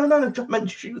 It's like, no, just meant to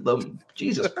shoot them.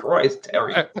 Jesus Christ,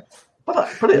 Terry.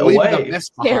 Put it away.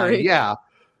 Terry. Yeah.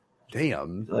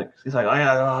 Damn. Like, he's like,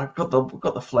 I got the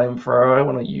flamethrower. I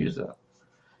want to use it.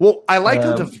 Well, I liked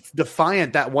how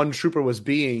defiant that one trooper was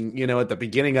being, at the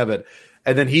beginning of it.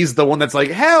 And then he's the one that's like,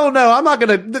 hell no, I'm not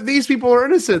going to. These people are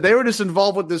innocent. They were just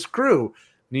involved with this crew.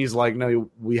 And he's like, no,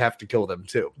 we have to kill them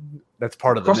too. That's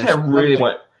part of the Crosshair mission. Really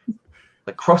went.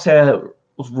 Like, Crosshair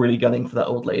was really gunning for that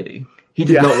old lady. He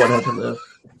did not want her to live.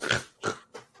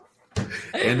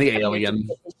 And the alien.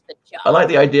 I like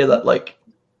the idea that, like,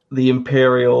 the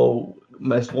Imperial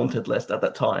most wanted list at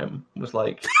that time was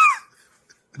like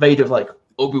Vader's like,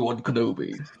 Obi-Wan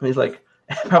Kenobi. And he's like,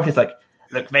 probably like,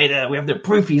 look, Vader, we have the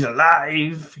proof he's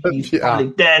alive. He's probably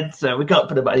dead, so we can't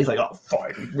put him back. He's like, oh,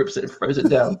 fine. He rips it and throws it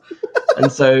down.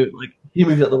 And so, like, he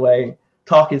moves out of the way.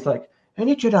 Tarkin's like,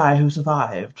 any Jedi who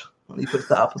survived. And he puts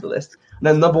that up on the list. And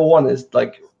then number 1 is,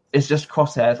 like, it's just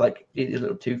Crosshair. It's like, his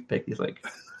little toothpick. He's like,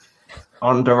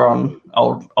 Onderon,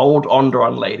 old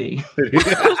Onderon lady.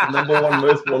 Number 1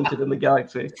 most wanted in the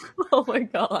galaxy. Oh, my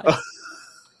God.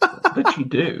 What did she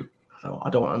do? So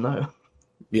I don't want to know.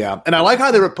 Yeah, and I like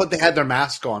how they had their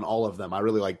mask on, all of them. I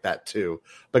really like that too,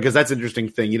 because that's an interesting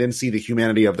thing. You didn't see the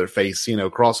humanity of their face.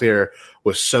 Crosshair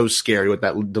was so scary with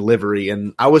that delivery,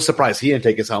 and I was surprised he didn't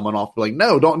take his helmet off. Like,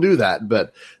 no, don't do that.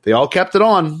 But they all kept it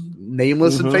on,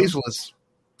 nameless and faceless.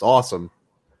 It's awesome.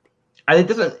 And it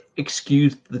doesn't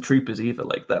excuse the troopers either.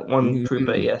 Like that one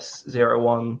trooper,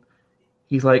 S01,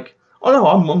 he's like, oh no,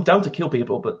 I'm down to kill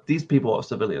people, but these people are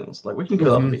civilians. Like, we can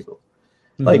kill other people.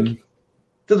 Like,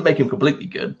 doesn't make him completely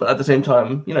good, but at the same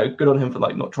time, good on him for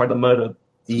like not trying to murder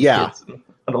kids and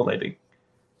an old lady.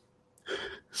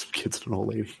 Some kids and an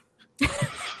old lady.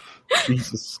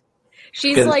 Jesus.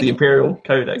 She's like the Imperial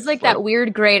Codex. She's like that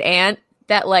weird great aunt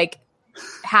that like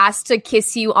has to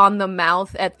kiss you on the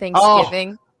mouth at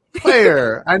Thanksgiving. Oh,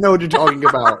 Claire, I know what you're talking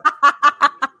about.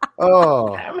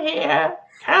 Oh, Come here.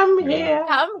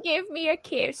 Come give me a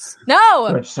kiss.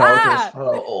 No.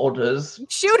 Orders.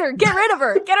 Shoot her. Get rid of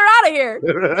her. Get her out of here.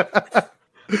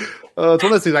 It's one of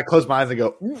those things I close my eyes and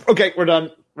go, okay, we're done.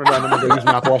 I'm going to go use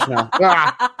mouthwash now.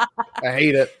 I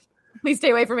hate it. Please stay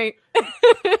away from me.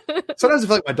 Sometimes I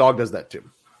feel like my dog does that too.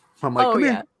 I'm like, come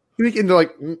here. And they're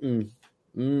like,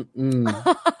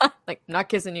 like, not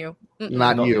kissing you.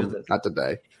 Not you. Not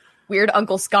today. Weird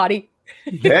Uncle Scotty.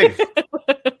 Hey.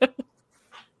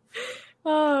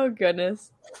 Oh,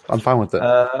 goodness. I'm fine with it.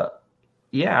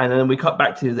 Yeah, and then we cut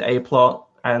back to the A plot,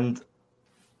 and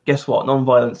guess what?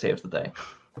 Non-violence saves the day.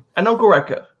 And Uncle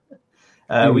Wrecker.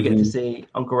 We get to see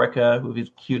Uncle Wrecker with his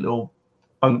cute little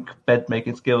bunk bed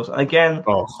making skills. And again,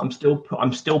 I'm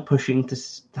still pushing to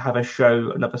have a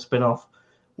show, another spin-off,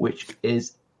 which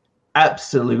is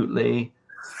absolutely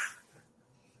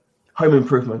Home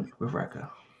Improvement with Wrecker.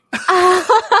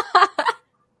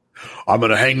 I'm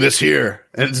going to hang this here,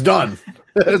 and it's done.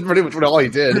 That's pretty much what all he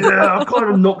did. Yeah, I kind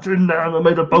of knocked it down. I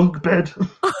made a bunk bed.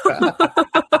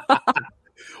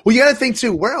 Well, you got to think,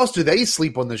 too, where else do they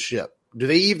sleep on the ship? Do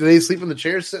they sleep in the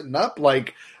chairs sitting up?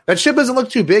 Like, that ship doesn't look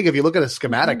too big if you look at a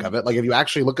schematic of it. Like, if you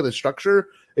actually look at the structure,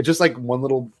 it's just like one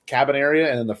little cabin area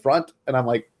and in the front. And I'm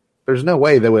like, there's no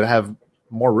way they would have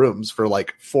more rooms for,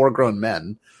 like, 4 grown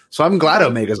men. So I'm glad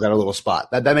Omega's got a little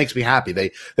spot. That makes me happy.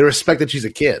 They respect that she's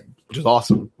a kid, which is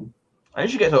awesome. And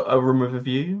she gets a room with a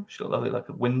view. She's got lovely, like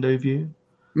a window view.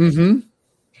 Mm-hmm.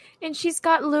 And she's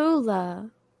got Lula.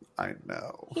 I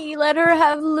know. He let her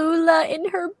have Lula in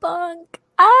her bunk.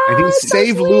 And he so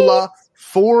saved sweet. Lula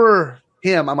for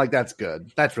him. I'm like, that's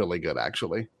good. That's really good,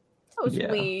 actually. So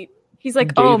sweet. He's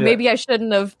like, maybe I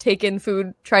shouldn't have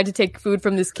tried to take food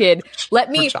from this kid.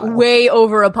 Let me way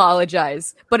over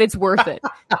apologize, but it's worth it.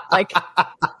 Like,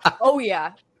 oh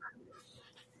yeah.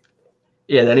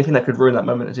 Yeah, the only thing that could ruin that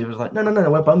moment is he was like, no,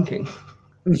 we're bunking.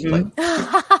 Mm-hmm.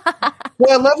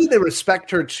 Well, I love that they respect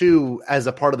her too as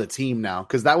a part of the team now,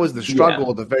 because that was the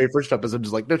struggle of the very first episode.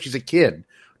 Just like, no, she's a kid.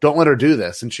 Don't let her do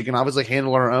this, and she can obviously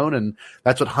handle her own. And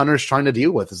that's what Hunter's trying to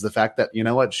deal with, is the fact that, you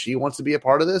know what, she wants to be a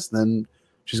part of this, then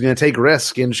she's going to take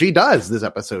risk, and she does this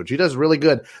episode. She does really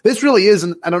good. This really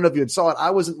isn't. I don't know if you saw it. I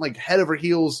wasn't like head over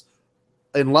heels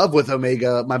in love with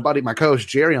Omega. My buddy, my co-host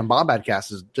Jerry on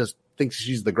Bombadcast is just thinks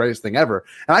she's the greatest thing ever,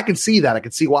 and I can see that. I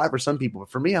can see why for some people,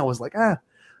 but for me, I was like,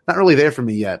 not really there for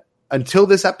me yet until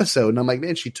this episode. And I'm like,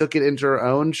 man, she took it into her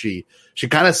own. She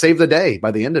kind of saved the day by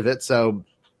the end of it. So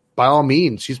by all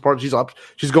means, she's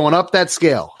going up that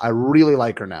scale. I really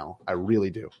like her now. I really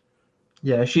do.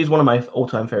 Yeah, she's one of my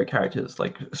all-time favorite characters.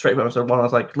 Like straight from episode 1, I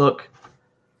was like, look,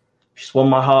 she's won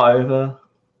my heart over.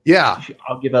 Yeah,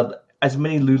 I'll give her as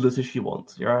many Lulas as she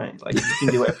wants. You're right. Like she can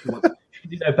do whatever she wants. She can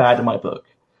do no bad in my book.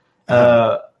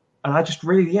 And I just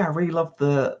really love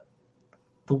the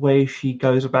way she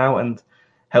goes about and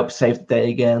helps save the day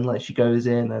again. Like she goes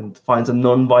in and finds a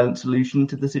non-violent solution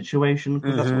to the situation,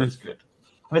 because that's always good.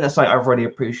 I think that's something I've really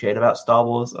appreciated about Star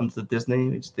Wars under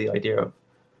Disney. It's the idea of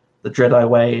the Jedi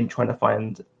way and trying to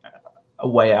find a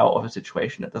way out of a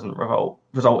situation that doesn't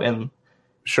result in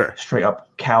straight up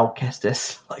Cal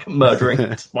Kestis like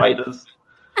murdering spiders.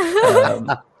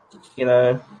 You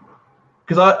know,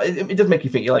 because it does make you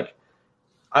think. You're like,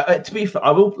 to be fair,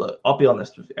 I'll be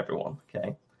honest with everyone.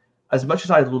 Okay, as much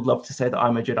as I would love to say that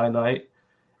I'm a Jedi Knight,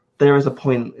 there is a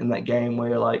point in that game where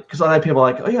you're like, because I know people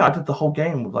are like, oh yeah, I did the whole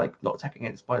game with like not attacking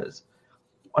against spiders.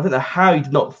 I don't know how you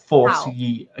did not force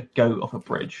Yeet a goat off a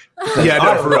bridge. Yeah,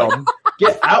 no, for real.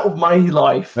 Get out of my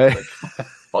life. Like,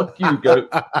 fuck you, goat.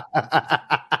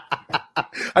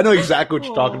 I know exactly what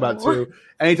you're talking about too.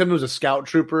 Anytime there was a scout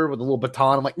trooper with a little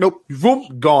baton, I'm like, nope,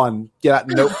 boom, gone. Get out,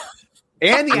 nope.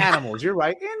 And the animals, you're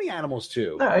right, and the animals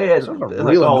too. No, yeah,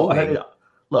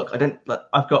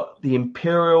 I've got the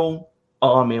Imperial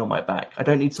army on my back. I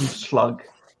don't need some slug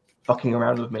fucking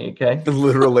around with me. Okay,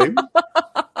 literally.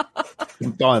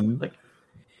 I'm done.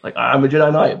 Like I'm a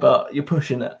Jedi Knight, but you're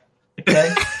pushing it.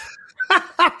 Okay.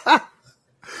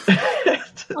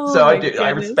 So I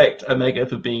respect Omega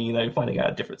for being, finding out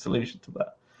a different solution to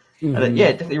that. Mm-hmm. And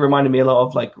it definitely reminded me a lot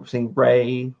of like seeing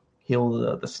Rey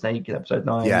heal the snake in episode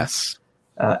 9. Yes.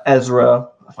 Ezra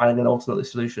finding an alternate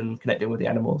solution, connecting with the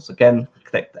animals again,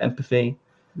 connect the empathy.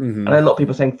 Mm-hmm. I know a lot of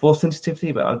people are saying force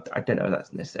sensitivity, but I don't know if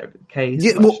that's necessarily the case.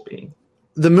 Yeah,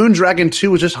 the Moon Dragon 2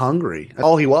 was just hungry. That's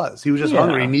all he was. He was just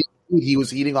hungry. He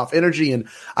was eating off energy, and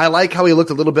I like how he looked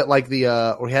a little bit like he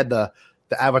had the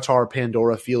Avatar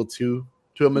Pandora feel to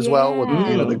him as well, with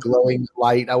the glowing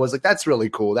light. I was like, that's really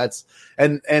cool.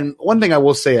 And one thing I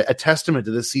will say, a testament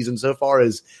to this season so far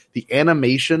is the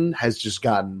animation has just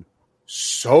gotten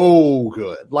so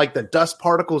good. Like the dust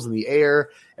particles in the air,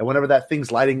 and whenever that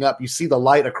thing's lighting up, you see the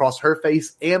light across her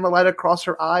face and the light across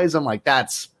her eyes. I'm like,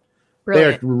 that's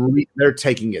brilliant. They're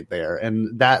taking it there,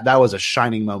 and that was a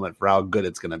shining moment for how good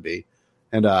it's going to be.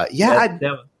 And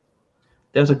there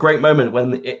was a great moment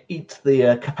when it eats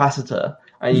the capacitor,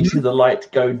 and you see the light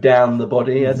go down the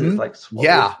body as it's like swallowed.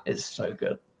 Yeah, it's so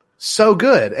good. So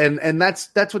good, and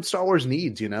that's what Star Wars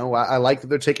needs. I like that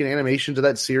they're taking animation to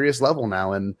that serious level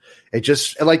now, and it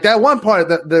just like that one part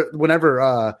that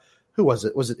whenever who was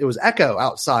it? It was Echo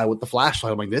outside with the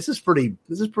flashlight. I'm like, this is pretty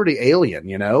alien.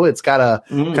 It's got a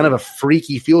kind of a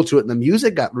freaky feel to it, and the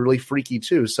music got really freaky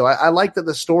too. So I like that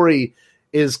the story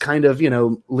is kind of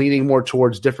leaning more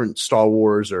towards different Star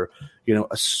Wars or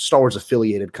a Star Wars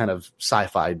affiliated kind of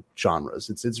sci-fi genres.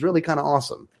 It's really kind of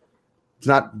awesome. It's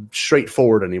not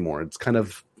straightforward anymore. It's kind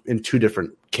of in two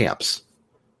different camps.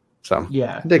 So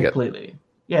dig completely. It.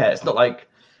 Yeah, it's not like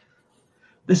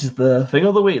this is the thing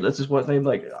of the week. This is what they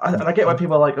like. I get why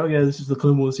people are like, oh yeah, this is the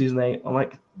Clone Wars season 8. I'm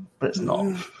like, but it's not.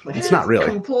 Like, it's not really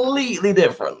completely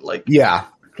different. Like,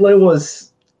 Clone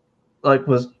Wars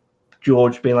was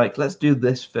George being like, let's do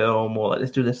this film or let's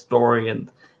do this story,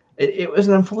 and it was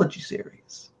an anthology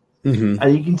series. Mm-hmm.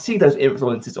 And you can see those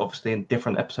influences, obviously, in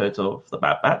different episodes of The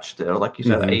Bad Batch still, like you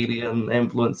said, alien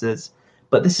influences.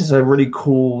 But this is a really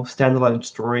cool standalone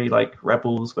story, like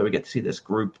Rebels, where we get to see this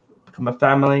group become a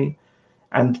family.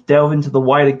 and delve into the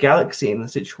wider galaxy and the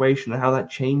situation and how that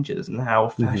changes and how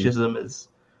fascism is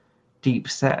deep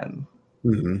set.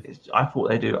 I thought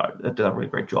they did a really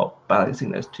great job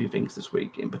balancing those two things this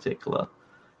week in particular.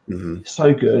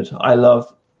 So good. I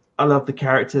love the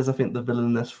characters. I think the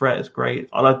villainous threat is great.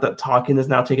 I like that Tarkin is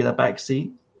now taking a back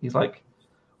seat. He's like,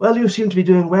 well, you seem to be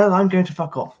doing well. I'm going to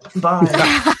fuck off. Bye.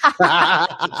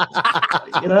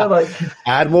 Like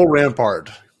Admiral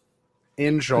Rampart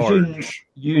in charge.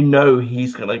 You know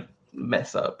he's gonna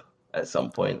mess up at some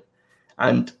point,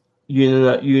 and you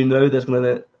know there's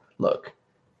gonna look.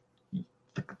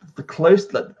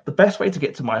 The best way to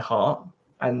get to my heart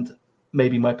and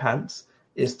maybe my pants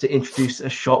is to introduce a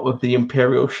shot with the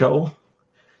Imperial shuttle.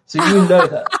 So you know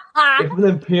that if an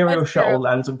Imperial shuttle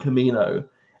lands on Kamino,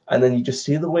 and then you just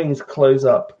see the wings close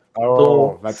up.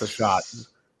 Oh, that's a shot.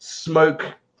 Smoke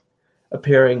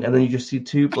appearing, and then you just see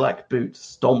two black boots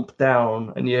stomp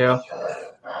down, and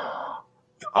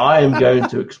I am going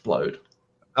to explode.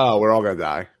 Oh, we're all going to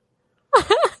die.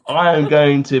 I am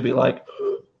going to be like,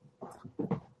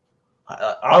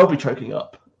 I'll be choking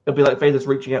up. It'll be like Vader's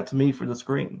reaching out to me through the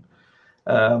screen.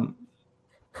 I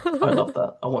love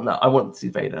that. I want that. I want to see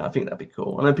Vader. I think that'd be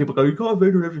cool. And then people go, you can't have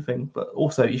Vader everything, but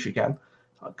also you should can.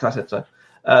 Because I said so.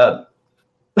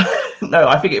 No,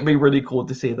 I think it'd be really cool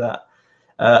to see that.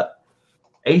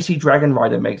 AC Dragon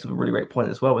Rider makes a really great point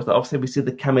as well. Is that obviously we see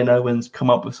the Kaminoans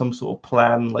come up with some sort of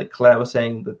plan, like Claire was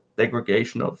saying, the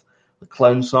degradation of the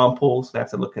clone samples. They have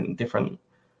to look in different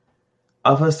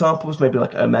other samples, maybe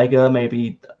like Omega,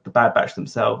 maybe the Bad Batch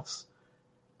themselves.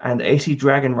 And AC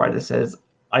Dragon Rider says,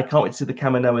 I can't wait to see the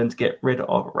Kaminoans get rid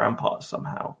of Rampart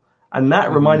somehow. And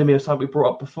that reminded me of something we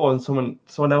brought up before, and someone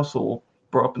else all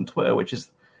brought up on Twitter, which is,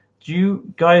 do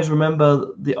you guys remember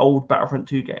the old Battlefront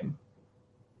 2 game?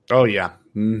 Oh, yeah.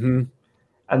 Mm-hmm.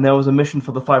 And there was a mission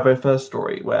for the 501st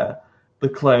story where the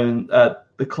clone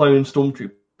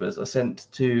stormtroopers are sent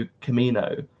to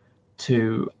Kamino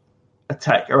to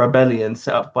attack a rebellion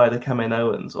set up by the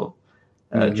Kaminoans or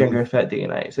Jango Fett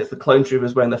DNA. So it's the clone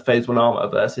troopers wearing the Phase 1 armor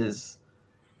versus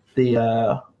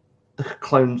the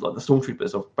clones, like the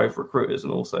stormtroopers, of both recruiters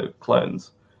and also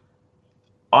clones.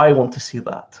 I want to see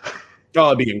that. Oh,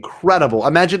 it'd be incredible.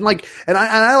 Imagine, like, and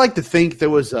I like to think there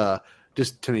was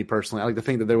just to me personally, I like to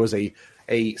think that there was a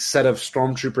set of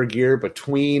stormtrooper gear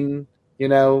between,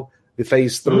 the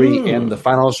Phase 3 and the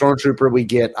final stormtrooper we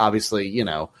get, obviously, in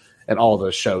all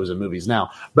the shows and movies now.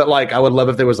 But, like, I would love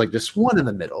if there was, like, this one in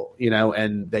the middle,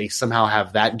 and they somehow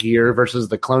have that gear versus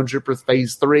the clone trooper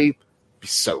Phase 3. It'd be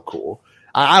so cool.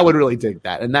 I would really dig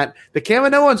that. And that the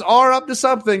Kaminoans are up to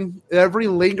something. Every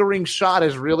lingering shot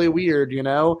is really weird,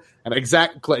 And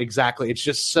exactly. It's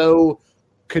just so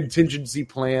contingency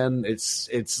plan.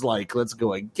 It's like, let's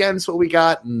go against what we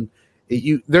got. And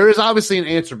there is obviously an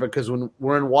answer, because when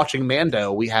we're watching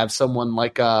Mando, we have someone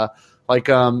like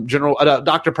General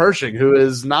Dr. Pershing, who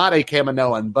is not a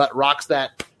Kaminoan, but rocks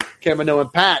that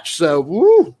Kaminoan patch.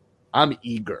 So, I'm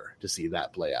eager to see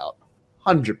that play out.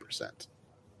 100%.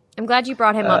 I'm glad you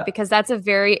brought him up, because that's a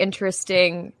very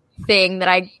interesting thing that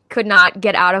I could not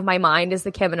get out of my mind as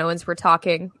the Kaminoans were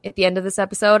talking at the end of this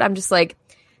episode. I'm just like,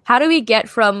 how do we get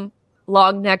from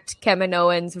long-necked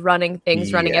Kaminoans running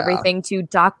everything to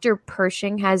Dr.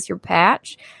 Pershing has your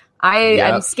patch?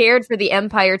 I'm scared for the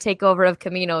Empire takeover of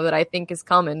Kamino that I think is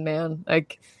coming, man.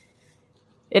 Like,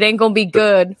 it ain't gonna be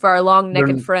good for our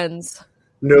long-necked friends.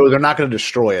 No, they're not going to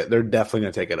destroy it. They're definitely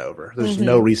going to take it over. There's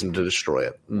no reason to destroy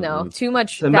it. No, too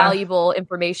much valuable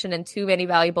information and too many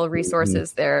valuable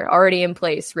resources there already in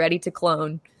place, ready to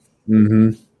clone.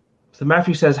 So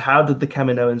Matthew says, how did the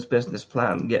Kaminoans' business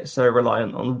plan get so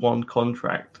reliant on one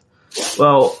contract?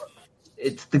 Well,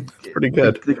 it's pretty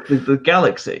good. The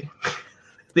galaxy,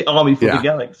 the army for the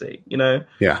galaxy.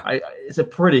 It's a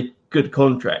pretty good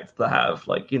contract to have.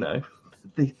 Like,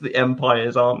 the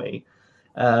Empire's army.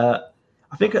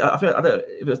 I think I don't know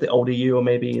if it was the old EU or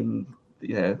maybe in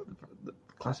the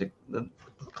classic.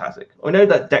 I know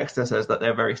that Dexter says that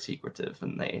they're very secretive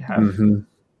and they have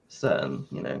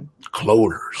certain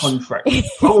cloners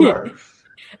contracts.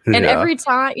 And every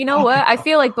time, you know what? I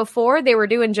feel like before they were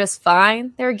doing just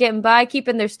fine. They were getting by,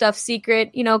 keeping their stuff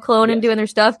secret, cloning, doing their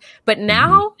stuff. But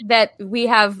now that we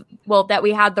had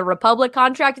the Republic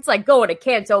contract, it's like going to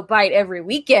Canto Bight every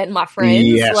weekend, my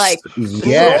friends.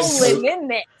 Rolling in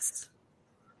this.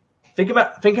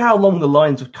 Think how long the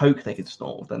lines of coke they could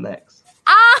snort with their necks.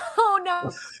 Oh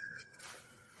no!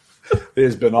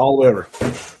 It's been all over.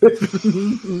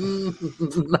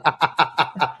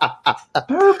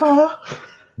 Papa,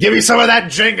 give me some of that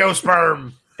Django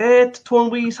sperm. Dead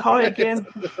Twanwee's high again.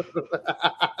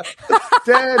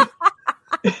 Dead.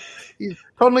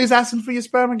 Conley's asking for your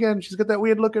sperm again. She's got that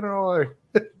weird look in her eye.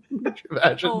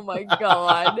 Imagine. Oh my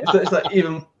god. It's like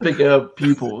even bigger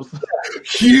pupils.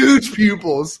 Huge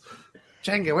pupils.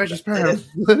 Jenga, where's your sperm?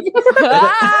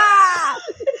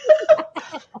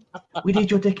 We need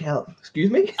your dick out.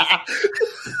 Excuse me?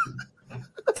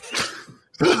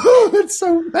 That's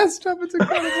so messed up. It's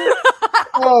incredible.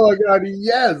 Oh my god,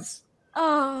 yes.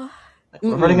 Oh.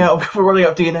 We're running out of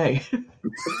DNA.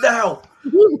 Now.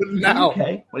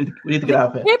 Okay. We need to get out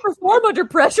of it. Can't perform under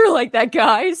pressure like that,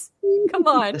 guys. Come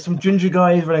on. There's some ginger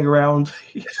guys running around,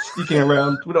 sneaking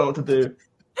around. We don't know what to do.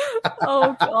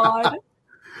 Oh god.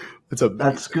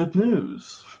 That's good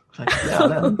news. It's like,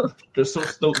 yeah, just sort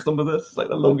of stalk some of this. It's like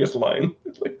the longest line.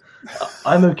 It's like,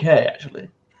 I'm okay, actually.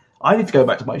 I need to go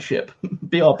back to my ship.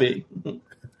 BRB. Oh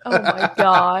my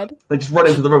god. They just run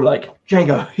into the room like,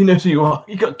 Django, he knows who you are.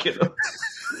 You got to kill him.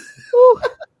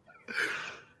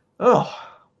 Oh.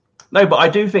 No, but I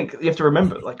do think you have to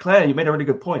remember, like Claire, you made a really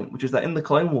good point, which is that in the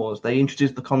Clone Wars, they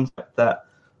introduced the concept that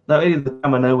not only the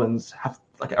Kaminoans have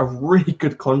like a really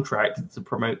good contract to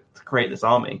create this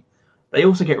army, they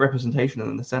also get representation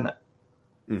in the Senate.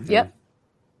 Mm-hmm. Yep.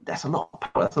 That's a lot of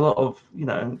power. That's a lot of,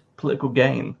 political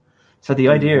gain. So the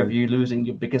idea of you losing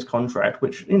your biggest contract,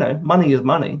 which, money is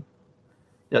money.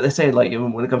 They say, like,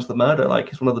 even when it comes to murder, like,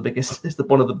 it's one of the biggest, it's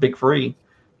one of the big three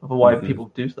of why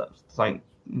people do stuff. It's like,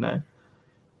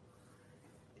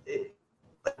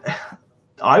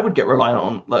 I would get reliant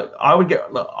on, I would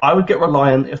get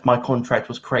reliant if my contract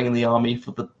was creating the army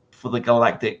for the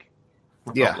Galactic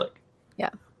Republic. Yeah.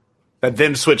 That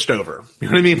then switched over. You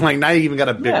know what I mean? Like, now you even got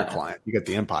a bigger client. You got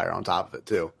the Empire on top of it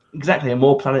too. Exactly, and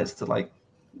more planets to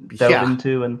delve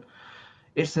into, and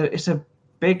it's a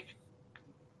big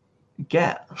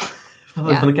get for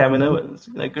the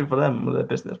Kaminoans. Good for them with their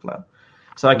business plan.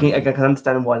 So I can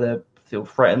understand why they feel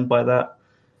threatened by that.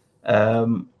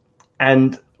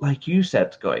 And like you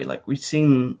said, Scotty, like we've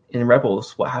seen in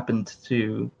Rebels what happened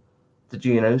to the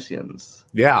Geonosians.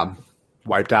 Yeah,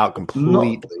 wiped out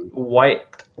completely.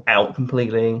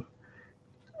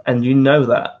 And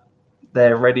that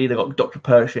they're ready. They've got Dr.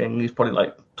 Pershing. He's probably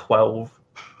like 12.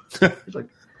 He's like,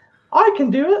 I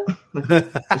can do it.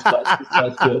 This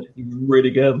guy's good. He's really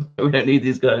good. We don't need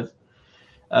these guys.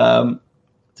 So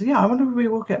yeah, I wonder if we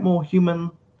will get more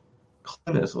human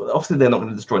cloners. Obviously, they're not going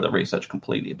to destroy the research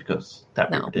completely because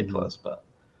that'd be ridiculous. But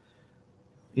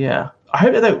yeah, I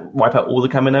hope they don't wipe out all the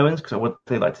Kaminoans because I would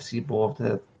really like to see more of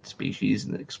the species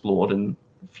explored in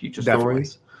future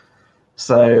stories.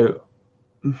 So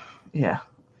yeah,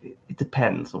 it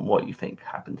depends on what you think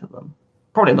happened to them.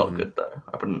 Probably not good though.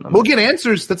 We'll get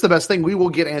answers. That's the best thing. We will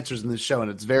get answers in this show,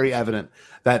 and it's very evident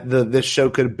that this show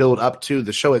could build up to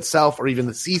the show itself or even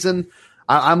the season.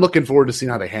 I'm looking forward to seeing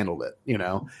how they handled it,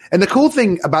 And the cool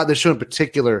thing about this show in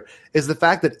particular is the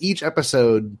fact that each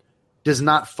episode does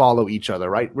not follow each other,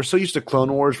 right? We're so used to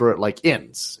Clone Wars where it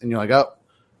ends, and you're like, oh,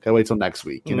 gotta wait till next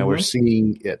week. We're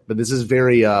seeing it, but this is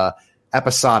very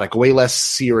episodic, way less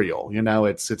serial.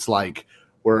 It's like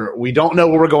we don't know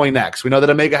where we're going next. We know that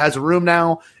Omega has a room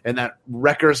now, and that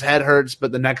Wrecker's head hurts.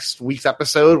 But the next week's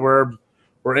episode, we're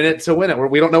in it to win it.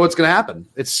 We don't know what's going to happen.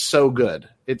 It's so good.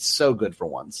 It's so good for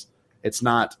once. It's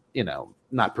not,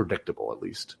 not predictable, at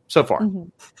least so far. Mm-hmm.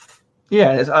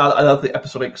 Yeah, I love the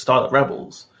episodic style of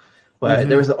Rebels, where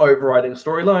there is an overriding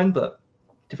storyline, but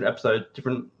different episodes,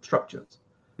 different structures.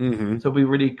 Mm-hmm. So it'll be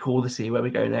really cool to see where we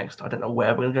go next. I don't know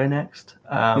where we're going to go next.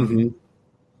 I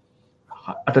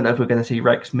don't know if we're going to see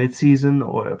Rex mid-season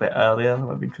or a bit earlier. It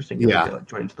would be interesting to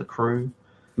join into the crew.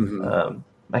 Mm-hmm.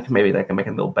 Maybe they can make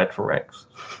a little bed for Rex.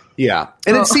 Yeah,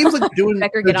 and it seems like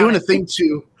they're doing a thing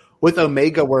too with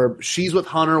Omega where she's with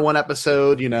Hunter one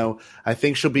episode. I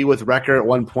think she'll be with Wrecker at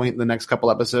one point in the next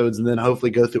couple episodes, and then hopefully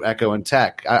go through Echo and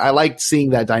Tech. I like seeing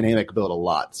that dynamic build a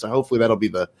lot. So hopefully that'll be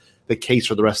the case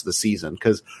for the rest of the season,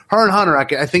 because her and Hunter,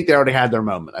 I think they already had their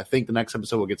moment. I think the next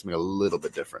episode will get something a little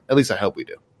bit different. At least I hope we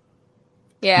do.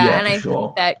 Yeah, and I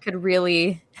think that could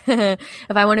really, if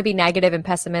I want to be negative and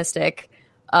pessimistic,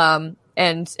 and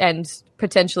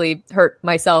potentially hurt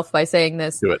myself by saying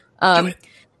this. Do it.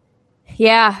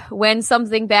 Yeah, when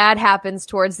something bad happens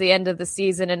towards the end of the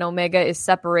season and Omega is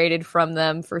separated from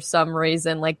them for some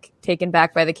reason, like taken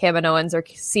back by the Kaminoans or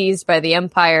seized by the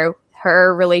Empire,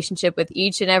 her relationship with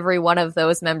each and every one of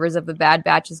those members of the Bad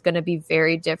Batch is going to be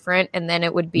very different. And then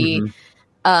it would be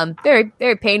very,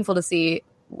 very painful to see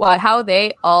how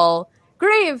they all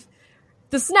grieve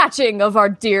the snatching of our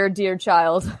dear, dear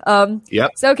child.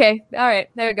 Yep. So, okay. All right.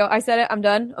 There we go. I said it. I'm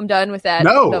done. I'm done with that.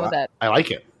 No, I'm done with that. I like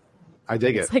it. I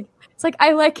dig it. It's like,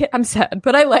 I like it. I'm sad,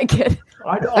 but I like it.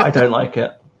 I don't like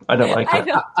it. I don't like it.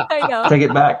 I know. Take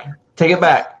it back. Take it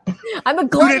back. I'm a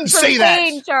glutton for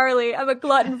pain, Charlie. I'm a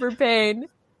glutton for pain.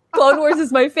 Clone Wars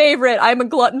is my favorite. I'm a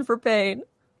glutton for pain.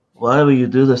 Why would you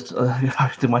do this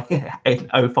to my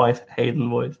 05 Hayden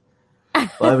voice?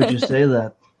 Why would you say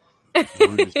that?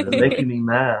 You're making me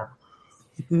mad.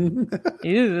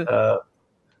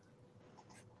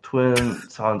 Twin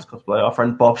Silence cosplay. Our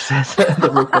friend Bob says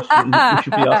the real question we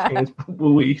should be asking is,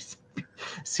 will we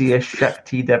see a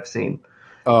Shakti death scene?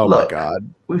 Oh, my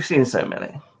God. We've seen so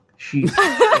many.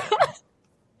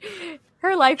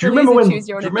 Her life really is a choose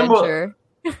your own adventure.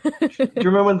 Do you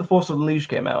remember when The Force Unleashed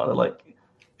came out? And like,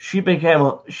 she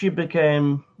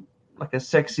became like a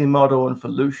sexy model in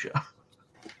Fallujah.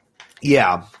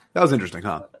 Yeah, that was interesting,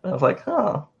 huh? I was like,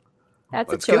 huh.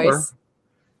 That's a choice.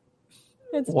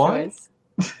 It's a choice.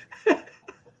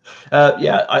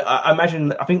 I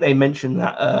imagine. I think they mentioned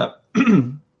that. I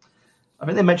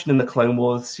think they mentioned in the Clone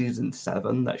Wars season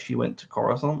 7 that she went to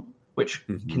Coruscant, which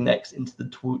connects into the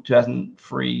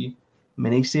 2003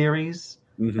 miniseries.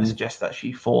 I suggest that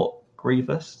she fought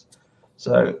Grievous.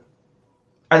 So,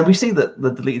 and we see that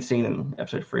the deleted scene in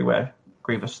episode 3 where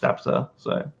Grievous stabs her.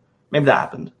 So maybe that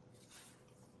happened.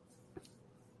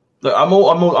 Look,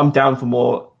 I'm down for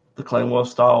more the Clone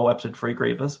Wars style episode 3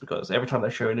 Grievous, because every time they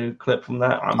show a new clip from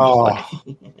that, I'm just like,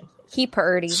 he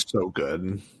purdy. So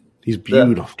good. He's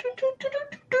beautiful.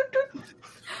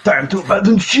 Time to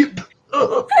abandon ship.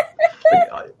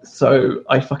 So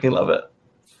I fucking love it.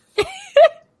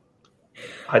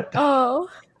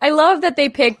 I love that they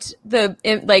picked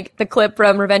the clip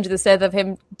from Revenge of the Sith of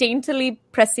him daintily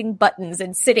pressing buttons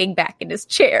and sitting back in his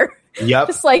chair. Yep.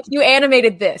 Just like, you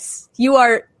animated this. You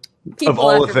are people of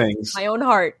all the things. My own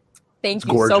heart. Thank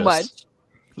you so much.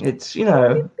 It's,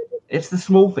 it's the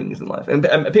small things in life. And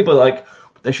people are like,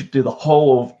 they should do the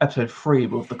whole of episode 3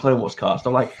 with the Clone Wars cast.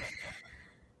 I'm like,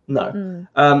 no.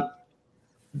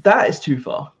 That is too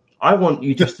far. I want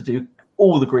you just to do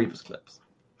all the Grievous clips.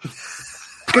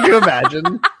 Could you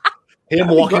imagine him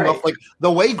walking off, like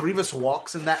the way Grievous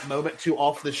walks in that moment too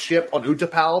off the ship on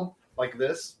Utapau, like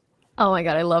this? Oh my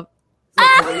God, I love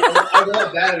I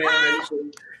love that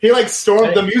animation. He like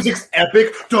stormed. The music's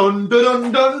epic. Dun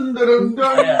dun dun dun dun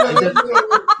dun. Yeah,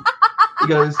 he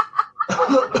goes.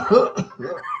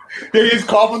 Yeah, he's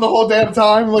coughing the whole damn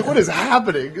time. I'm like, what is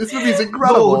happening? This movie's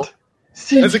incredible. Lord.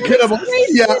 As a kid, I'm like,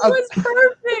 it was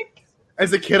perfect.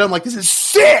 As a kid, I'm like, this is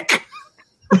sick.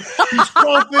 He's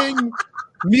coughing.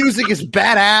 Music is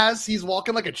badass. He's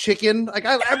walking like a chicken. Like,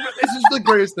 this is the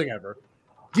greatest thing ever.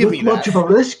 Give me that. Much of a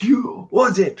rescue,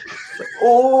 was it?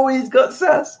 Oh, he's got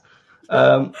sass.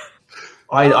 I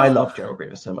love Jayro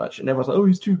Grievous so much, and everyone's like, "Oh,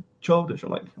 he's too childish." I'm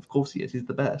like, "Of course he is. He's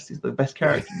the best. He's the best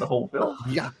character in the whole film."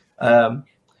 Yeah.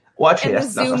 Well, actually, and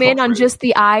zoom in on just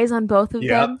the eyes on both of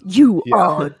them. You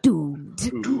are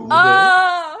doomed.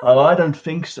 Oh, I don't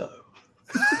think so.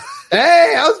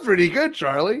 Hey, that was pretty good,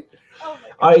 Charlie. Oh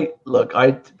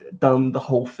I'd done the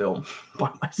whole film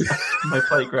by myself in my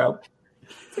playground.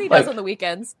 That's what he does on the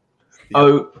weekends.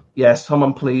 Oh, yes,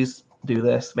 someone please do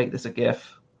this. Make this a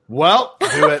GIF. Well,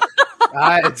 do it.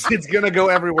 It's going to go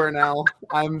everywhere now.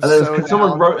 Can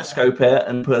someone rotoscope it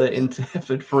and put it into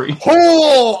episode 3?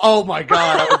 Oh my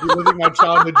God. I would be living my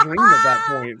childhood dream at that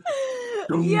point.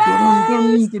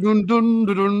 Yes!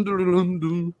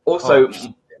 Also,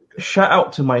 shout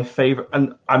out to my favorite,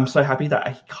 and I'm so happy that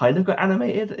I kind of got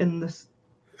animated in this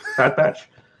Bad Batch.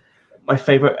 My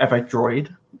favorite ever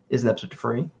droid is in episode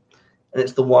 3, and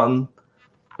it's the one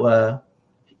where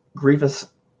Grievous.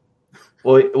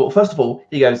 Well, first of all,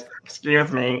 he goes,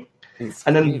 "Excuse me,"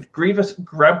 and then Grievous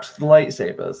grabs the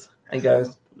lightsabers and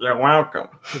goes, "You're welcome."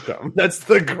 That's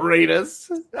the greatest.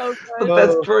 So the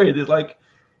best droid is like,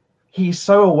 he's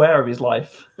so aware of his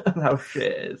life and how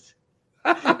shit it is.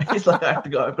 He's like, I've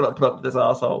got to put up with this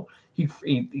asshole. He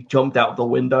jumped out the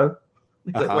window.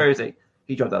 He's like, where is he?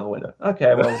 He jumped out the window.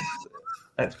 Okay, well,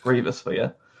 that's Grievous for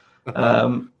you.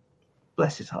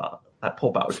 Bless his heart. That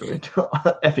poor battle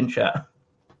droid. F in chat.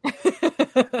 F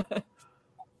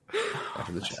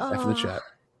in the chat.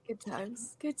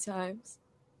 Good times.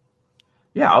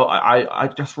 Yeah,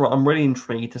 I'm really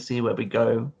intrigued to see where we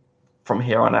go from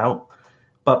here on out.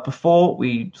 But before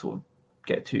we sort of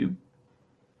get to,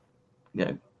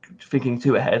 thinking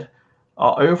too ahead,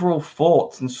 our overall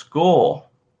thoughts and score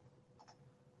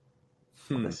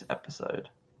on this episode.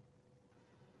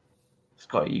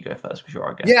 Scotty, you go first because you're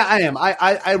our guest. Yeah, I am.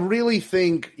 I really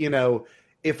think,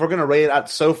 if we're going to rate it out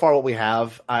so far what we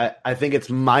have, I think it's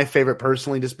my favorite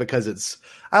personally just because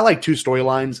I like two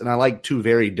storylines and I like two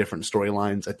very different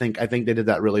storylines. I think they did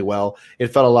that really well. It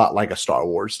felt a lot like a Star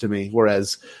Wars to me,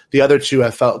 whereas the other two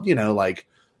I felt,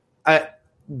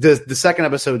 the second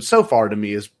episode so far to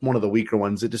me is one of the weaker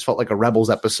ones. It just felt like a Rebels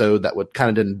episode that would kind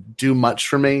of didn't do much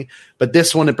for me. But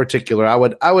this one in particular, I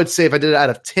would say if I did it out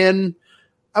of 10,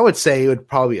 I would say it would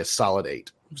probably be a solid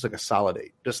 8. It was like a solid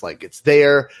 8. Just like it's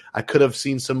there. I could have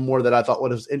seen some more that I thought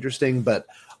was interesting, but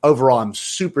overall, I'm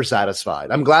super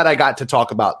satisfied. I'm glad I got to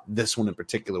talk about this one in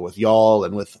particular with y'all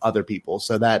and with other people.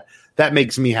 So that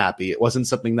makes me happy. It wasn't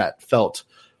something that felt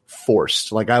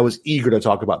forced. Like I was eager to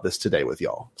talk about this today with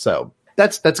y'all. So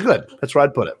that's good. That's where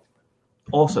I'd put it.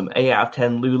 Awesome. 8 out of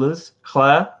 10 Lulas.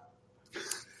 Claire?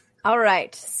 All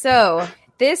right. So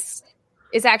this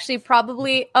is actually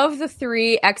probably of the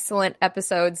 3 excellent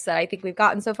episodes that I think we've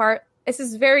gotten so far. This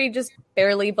is very just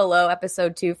barely below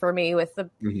episode 2 for me with the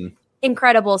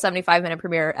incredible 75-minute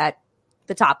premiere at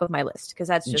the top of my list because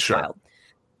that's just wild.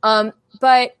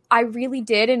 But I really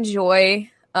did enjoy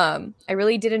the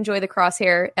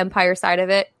Crosshair Empire side of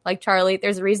it. Like Charlie,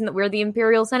 there's a reason that we're the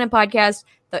Imperial Senate podcast.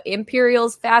 The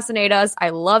Imperials fascinate us.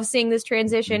 I love seeing this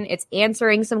transition. It's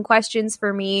answering some questions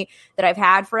for me that I've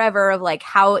had forever of like,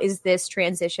 how is this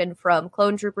transition from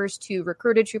clone troopers to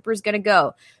recruited troopers going to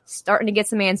go? Starting to get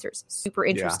some answers. Super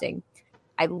interesting. Yeah.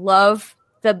 I love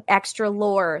the extra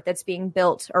lore that's being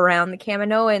built around the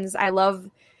Kaminoans.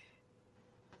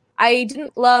 I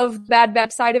didn't love the Bad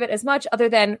Batch side of it as much, other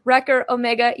than Wrecker,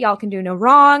 Omega, y'all can do no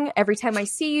wrong. Every time I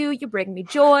see you, you bring me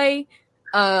joy.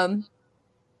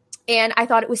 And I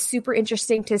thought it was super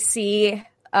interesting to see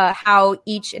how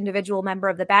each individual member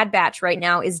of the Bad Batch right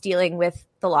now is dealing with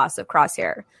the loss of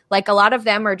Crosshair. Like a lot of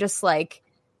them are just like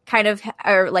kind of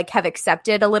have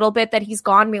accepted a little bit that he's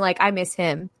gone. Be like, I miss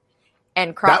him.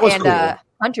 And cool.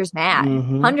 Hunter's mad.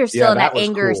 Mm-hmm. Hunter's still in that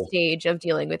anger stage of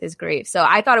dealing with his grief. So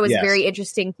I thought it was very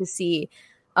interesting to see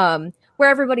where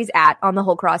everybody's at on the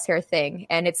whole Crosshair thing.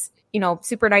 And it's,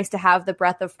 super nice to have the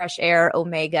breath of fresh air,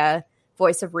 Omega,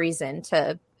 voice of reason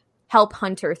to help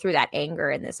Hunter through that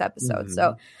anger in this episode. Mm-hmm.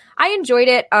 So I enjoyed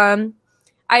it.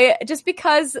 I just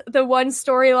because the one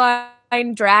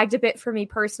storyline dragged a bit for me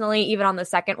personally, even on the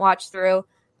second watch through,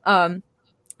 I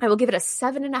will give it a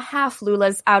 7.5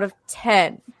 Lulas out of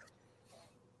 10.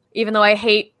 Even though I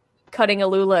hate cutting a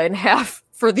Lula in half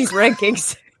for these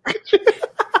rankings.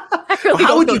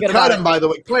 How would you cut him, by the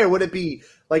way? Claire, would it be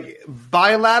like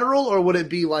bilateral or would it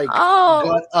be like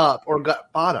gut up or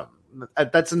gut bottom?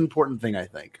 That's an important thing, I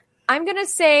think. I'm going to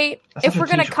say if we're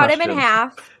going to cut him in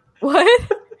half.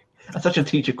 What? That's such a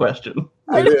teacher question.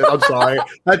 I'm sorry.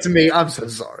 That's me. I'm so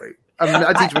sorry.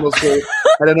 I teach middle school.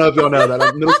 I don't know if y'all know that.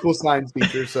 I'm a middle school science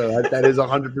teacher, so that is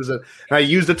 100%. And I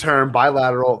use the term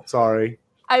bilateral. Sorry.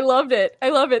 I loved it. I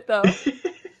love it, though.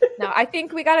 Now, I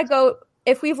think we got to go.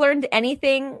 If we've learned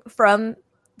anything from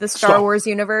the Star Wars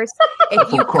universe,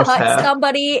 if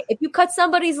you cut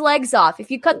somebody's legs off,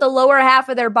 if you cut the lower half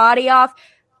of their body off,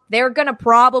 they're going to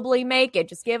probably make it.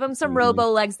 Just give them some robo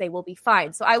legs. They will be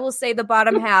fine. So I will say the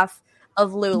bottom half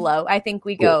of Lulo. I think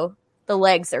we go, the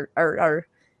legs are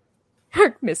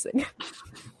missing.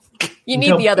 You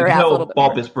need the other half a little bit.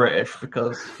 Bob is British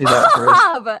because he's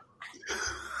actress.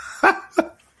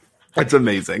 That's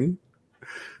amazing.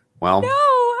 Well, no,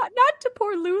 not to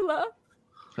poor Lula.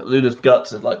 Lula's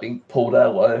guts are like being pulled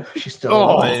out while she's still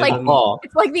alive.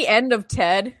 It's like the end of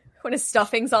Ted when his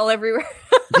stuffing's all everywhere.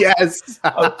 Yes,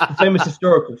 the famous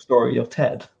historical story of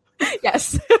Ted.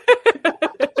 Yes.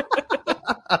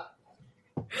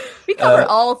 We cover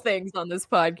all things on this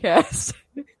podcast.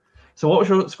 So what was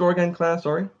your score again, Claire?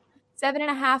 Sorry.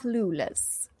 7.5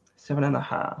 Lulas.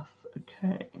 7.5.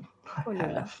 Okay.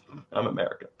 I'm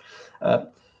American.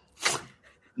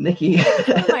 Nikki.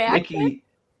 Nikki.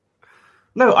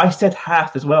 No, I said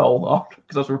half as well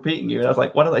because I was repeating you, and I was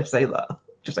like, "Why did I say that?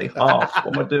 Just say half.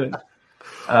 What am I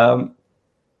doing?"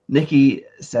 Nikki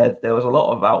said there was a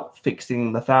lot about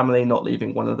fixing the family, not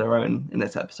leaving one of their own in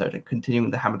this episode, and continuing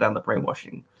to hammer down the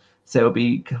brainwashing. So it'll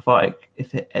be cathartic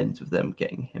if it ends with them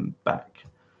getting him back.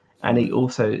 And he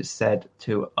also said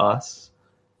to us,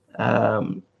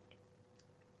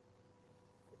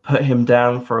 put him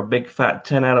down for a big fat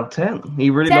 10 out of 10.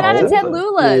 He really 10 out of 10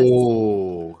 Lulas.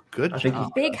 Oh, good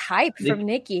job. Big hype from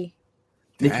Nikki.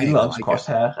 Nikki loves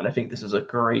Crosshair, and I think this is a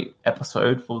great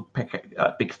episode for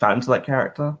big fans of that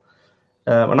character.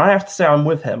 And I have to say I'm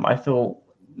with him. I feel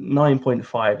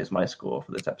 9.5 is my score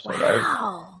for this episode.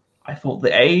 Wow. I thought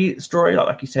the A story,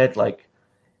 like you said, like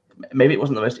maybe it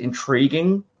wasn't the most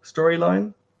intriguing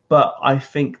storyline, but I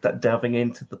think that delving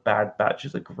into the Bad Batch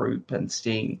as a group and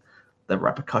seeing the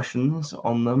repercussions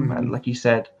on them, and like you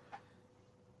said,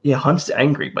 Hunt's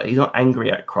angry, but he's not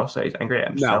angry at Crosshair, he's angry at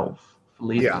himself for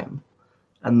leaving him.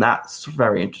 And that's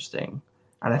very interesting.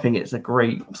 And I think it's a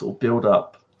great sort of build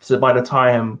up. So by the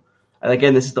time, and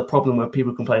again, this is the problem with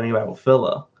people complaining about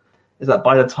filler. is that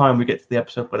by the time we get to the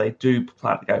episode where they do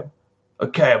plan to go,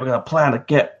 okay, we're going to plan to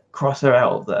get Crosshair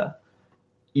out of there,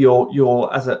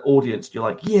 you're as an audience, you're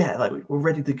like, yeah, like we're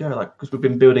ready to go, like, because we've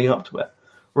been building up to it.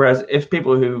 Whereas if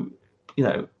people who,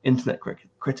 internet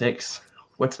critics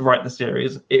were to write the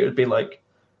series, it would be like,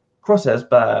 Crosshair's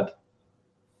bad.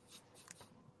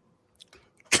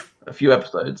 A few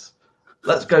episodes.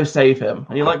 Let's go save him.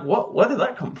 And you're like, what? Where did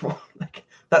that come from? Like,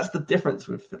 that's the difference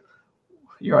with...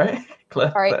 You right,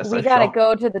 Claire? All right, we got to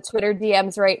go to the Twitter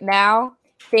DMs right now.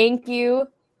 Thank you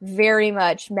very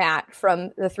much, Matt, from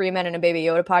the 3 Men and a Baby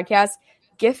Yoda podcast.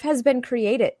 GIF has been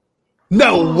created.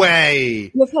 No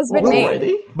way! GIF has been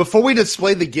made. Before we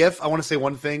display the GIF, I want to say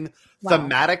one thing. Wow.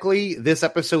 Thematically, this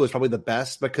episode was probably the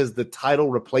best because the title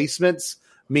replacements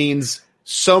means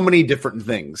so many different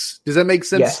things. Does that make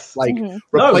sense? Yes. Like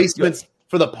replacements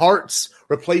for the parts,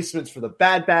 replacements for the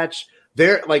Bad Batch.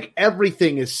 They're like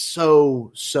everything is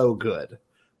so good.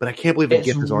 But I can't believe the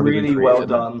GIF is already really well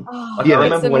done. Oh, I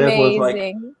remember when everyone was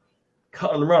like,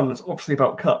 cut and run. It's obviously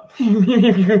about cut.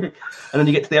 And then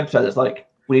you get to the episode, it's like,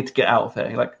 we need to get out of here.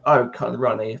 You're like, oh, cut and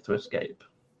run. They have to escape.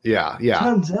 Yeah.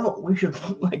 Turns out we should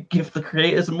like give the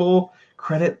creators more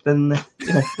credit than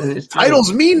it's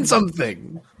titles mean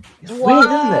something. It's weird,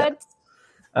 isn't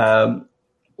it?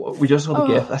 We just saw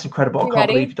the GIF. That's incredible. I can't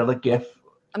believe you've done a GIF.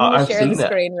 I'm going to share the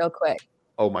screen real quick.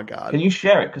 Oh my god! Can you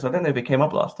share it? Because I don't know if it came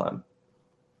up last time.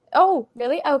 Oh,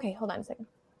 really? Okay, hold on a second.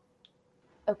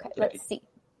 Okay, let's see.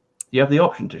 You have the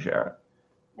option to share it.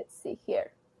 Let's see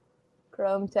here.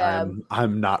 Chrome tab.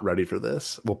 I'm not ready for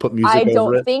this. We'll put music over it. I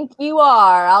don't think you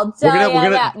are. I'll tell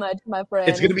you that much, my friend.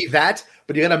 It's going to be that,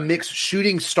 but you got to mix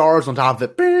shooting stars on top of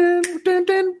it. I'm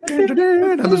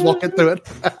just walking through it.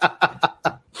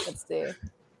 Let's see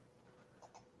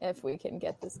if we can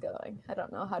get this going. I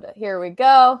don't know how to. Here we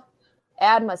go.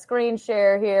 Add my screen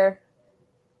share here.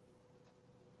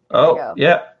 Oh,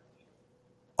 yeah.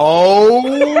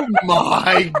 Oh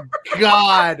my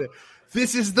god.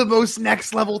 This is the most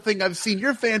next level thing I've seen.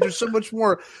 Your fans are so much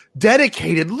more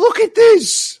dedicated. Look at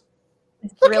this.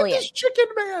 It's brilliant. Look at this chicken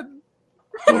man.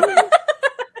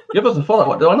 You're supposed to follow.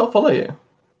 What? Do I not follow you?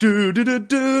 I'm going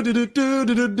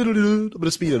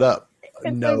to speed it up.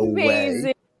 It's no amazing.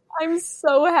 way. I'm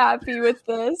so happy with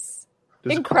this.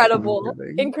 Incredible.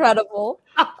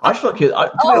 I should keep.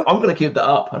 I'm going to keep that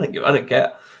up. I don't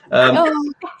get.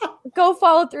 Go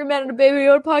follow 3 Men and a Baby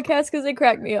Yoda podcast because they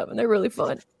crack me up and they're really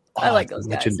fun. I like those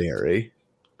guys. Legendary.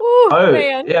 Ooh,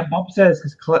 man. Yeah. Bob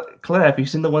says, Claire, have you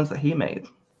seen the ones that he made?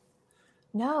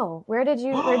 No. Where'd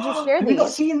you share Have these? you not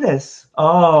seen this?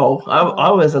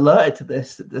 I was alerted to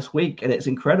this week, and it's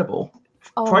incredible.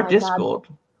 Try Discord.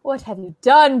 God. What have you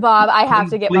done, Bob? I have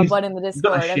to get my butt in the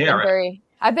Discord.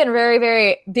 I've been very,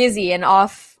 very busy and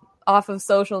off of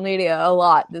social media a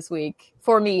lot this week,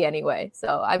 for me anyway.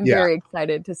 So I'm very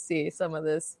excited to see some of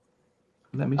this.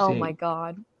 Let me see. Oh my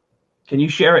god. Can you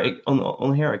share it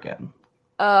on here again?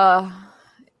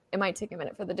 It might take a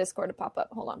minute for the Discord to pop up.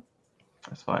 Hold on.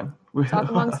 That's fine. Talk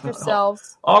amongst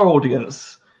yourselves. Our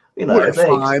audience, they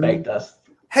expect us.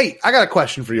 Hey, I got a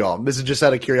question for y'all. This is just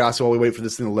out of curiosity while we wait for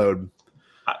this thing to load.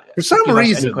 For some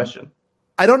reason,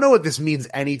 I don't know what this means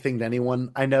anything to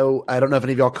anyone. I don't know if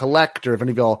any of y'all collect or if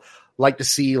any of y'all like to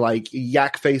see like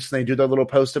Yak Face when they do their little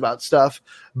post about stuff.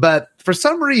 But for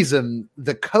some reason,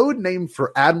 the code name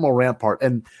for Admiral Rampart,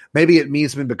 and maybe it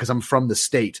means something because I'm from the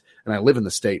state and I live in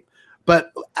the state,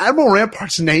 but Admiral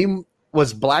Rampart's name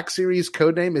was Black Series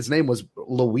code name. His name was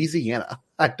Louisiana.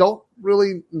 I don't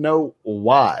really know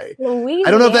why. Louisiana.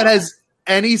 I don't know if that has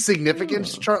any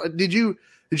significance. Charlie, did you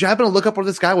happen to look up where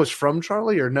this guy was from,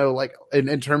 Charlie, or no? Like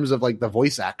in terms of like the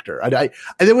voice actor,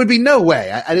 there would be no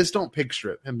way. I just don't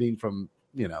picture him being from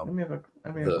Let me have a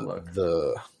look.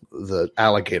 the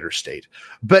alligator state.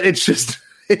 But it's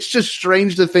just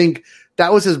strange to think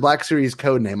that was his Black Series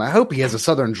code name. I hope he has a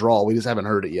southern drawl. We just haven't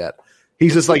heard it yet.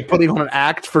 He's just like putting on an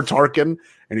act for Tarkin,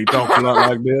 and he talks a lot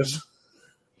like this.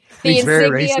 The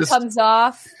insignia comes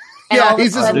off, and all of a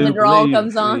sudden the drawl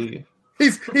comes on.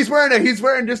 He's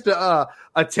wearing just a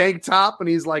tank top, and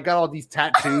he's like got all these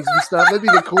tattoos and stuff. That'd be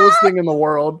the coolest thing in the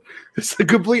world. It's the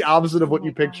complete opposite of what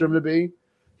you picture him to be.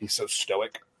 He's so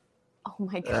stoic. Oh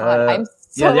my god!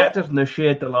 The actor's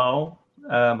Nasir Dalal.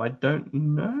 I don't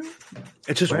know.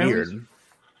 It's just weird.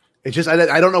 It's just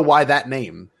I don't know why that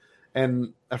name.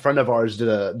 And a friend of ours did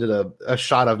a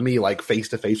shot of me like face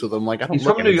to face with him. Like he's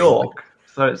from New York,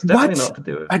 so it's definitely not to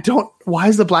do it. Why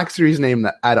is the Black Series name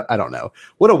that? I don't know.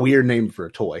 What a weird name for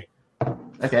a toy.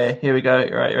 Okay, here we go. All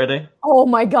right, you ready? Oh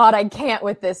my god, I can't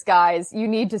with this, guys. You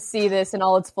need to see this in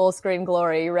all its full screen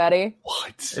glory. You ready?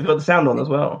 What? You've got the sound on as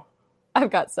well.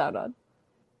 I've got sound on.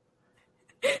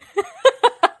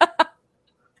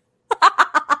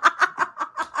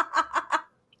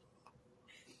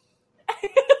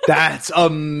 That's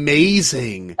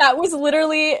amazing. That was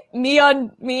literally me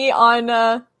on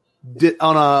a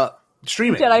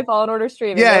streaming Jedi Fallen Order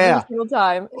streaming. Yeah, single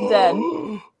time. Dead.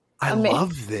 I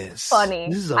love this. Funny.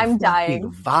 This is I'm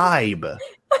dying. Vibe.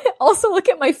 Also, look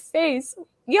at my face.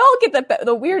 Y'all get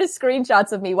the weirdest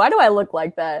screenshots of me. Why do I look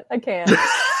like that? I can't. we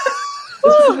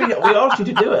asked you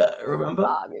to do it, remember?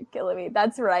 Bob, you're killing me.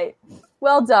 That's right.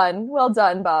 Well done,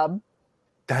 Bob.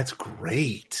 That's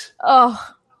great.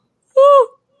 Oh.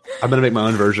 I'm going to make my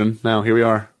own version now. Here we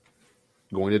are.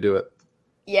 Going to do it.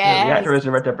 Yeah. The actor is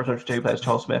in Red Dead Redemption 2, plays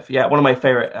Charles Smith. Yeah, one of my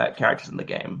favorite characters in the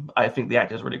game. I think the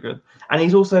actor is really good. And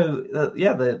he's also,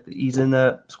 he's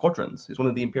in Squadrons. He's one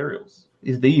of the Imperials.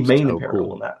 He's the main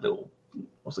Imperial in that little,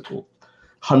 what's it called?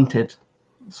 Hunted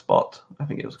spot. I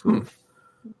think it was called.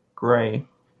 Gray.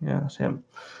 Yeah, that's him.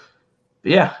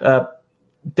 But yeah,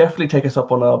 definitely take us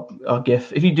up on our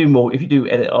GIF. If you do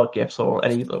edit our GIFs or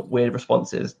any weird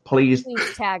responses, please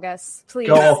tag us. Please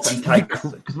go off and tag us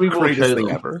because we will show them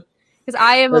ever. Because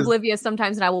I am oblivious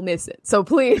sometimes and I will miss it. So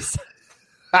please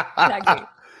tag me.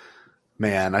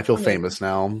 Man, I feel famous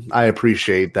now. I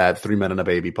appreciate that 3 Men and a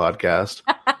Baby podcast.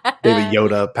 Baby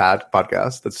Yoda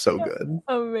podcast. That's so good.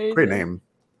 Amazing. Great name.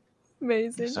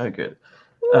 Amazing. So good.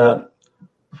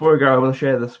 Before we go, I want to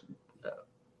share this.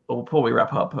 Or before we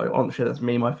wrap up, I want to share this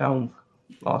meme I found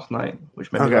last night,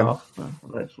 which made me laugh.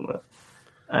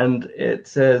 And it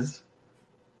says,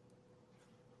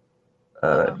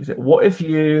 "What if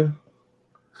you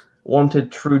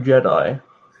wanted true Jedi,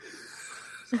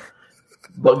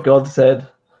 but God said."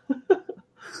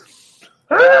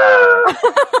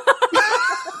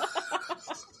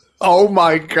 Oh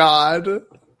my god!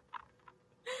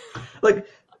 Like,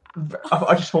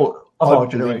 I just thought our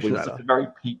generation is a very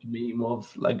peak meme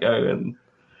of Lego, and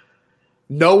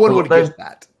no one would get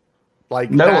that.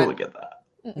 Like, no one would get that.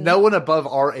 No one above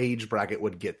our age bracket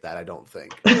would get that. I don't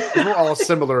think we're all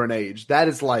similar in age. That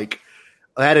is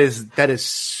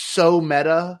so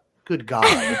meta. Good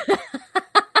God!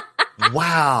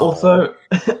 Wow. Also,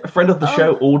 a friend of the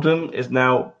show, Alden, is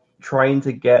now trying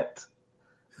to get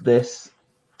this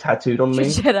tattooed on me.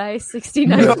 Jedi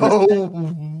 69. No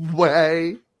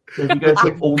way. So if you go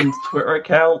to Alden's Twitter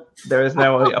account, there is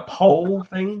now a poll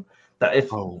thing that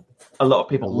if a lot of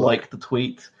people like the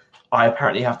tweet, I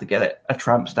apparently have to get a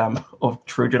tramp stamp of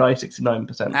True Jedi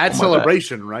 69%. At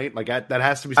Celebration, right? Like that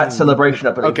has to be at Celebration.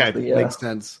 I believe. Okay, makes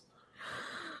sense.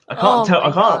 I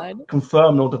can't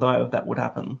confirm nor deny if that would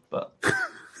happen, but it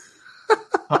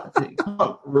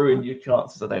can't ruin your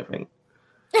chances. I don't think.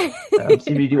 See if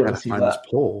you do want to see that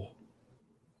poll.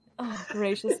 Oh,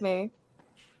 gracious me.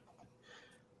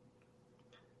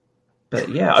 But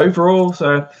yeah, overall,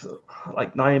 so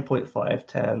like 9.5,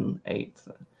 10, 8.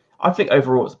 I think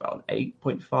overall it's about an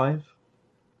 8.5.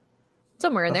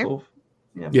 Somewhere in there.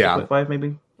 Yeah. 8.5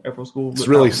 maybe. Overall score. It's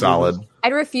really solid.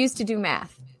 I'd refuse to do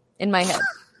math in my head.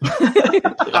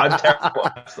 I'm terrible.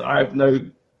 So I have no.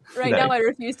 Right now, I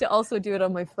refuse to also do it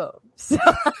on my phone. So.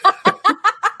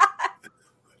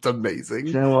 It's amazing.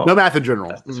 You know no math in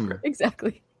general.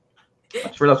 Exactly. I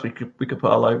just realized we could put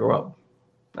our logo up.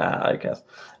 I guess.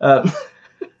 The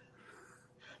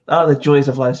joys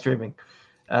of live streaming.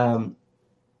 Learning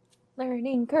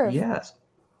curve. Yes.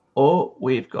 All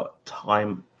we've got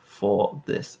time for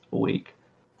this week.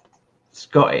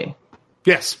 Scotty.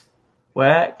 Yes.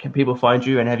 Where can people find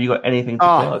you, and have you got anything to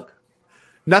plug?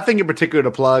 Nothing in particular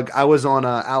to plug. I was on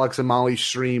Alex and Molly's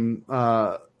stream,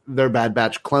 their Bad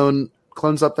Batch clone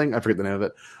something. I forget the name of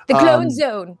it. The Clone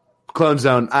Zone. Clone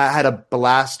Zone. I had a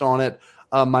blast on it.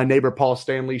 My neighbor Paul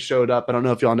Stanley showed up. I don't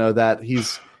know if y'all know that.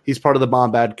 He's part of the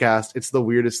Bombad cast. It's the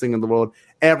weirdest thing in the world.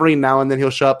 Every now and then he'll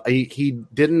show up. He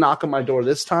didn't knock on my door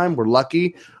this time. We're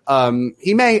lucky.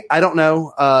 He may. I don't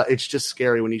know. It's just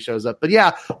scary when he shows up. But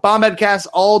yeah, Bombad cast,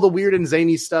 all the weird and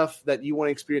zany stuff that you want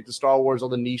to experience the Star Wars, all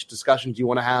the niche discussions you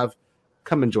want to have.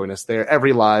 Come and join us there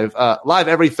live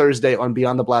every Thursday on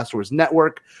Beyond the Blast Doors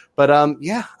Network. But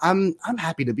yeah, I'm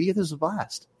happy to be here. This is a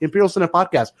blast. Imperial Senate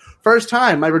podcast. First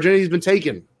time my virginity's been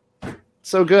taken.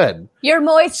 So good. You're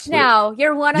moist now.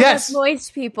 You're one of us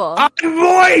moist people. I'm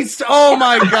moist. Oh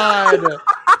my God.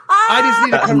 I just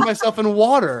need to cover myself in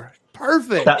water.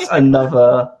 Perfect. That's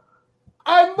another.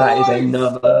 I'm that moist. Is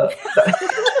another.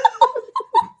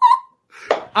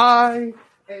 I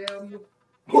am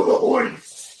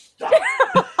moist.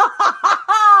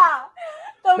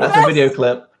 That's a video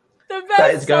clip. The best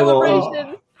that is going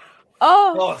celebration.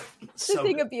 Oh, it's a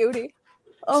thing of beauty.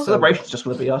 Oh. Celebration's just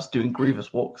going to be us doing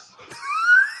Grievous walks.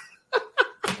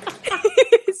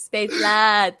 Space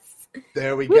lads.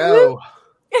 There we go.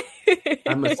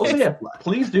 Also,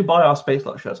 please do buy our Space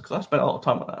Lot shirts because I spent a lot of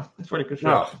time on that. It's really good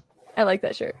shirt. I like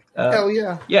that shirt. Hell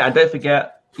yeah. Yeah, and don't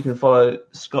forget, you can follow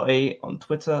Scotty on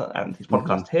Twitter and his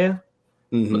podcast here.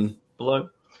 Below.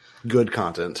 Good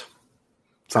content.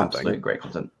 Something. Absolutely great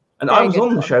content. And I was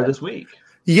on the show this week.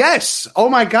 Yes. Oh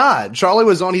my God. Charlie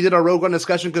was on. He did our Rogue One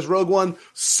discussion because Rogue One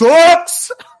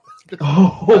sucks.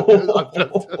 I'm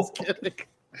just kidding.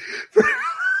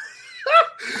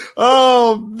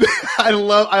 Oh, I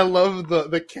love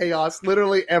the chaos.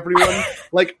 Literally everyone,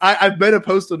 like I've made a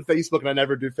post on Facebook, and I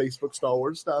never do Facebook Star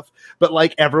Wars stuff, but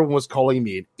like everyone was calling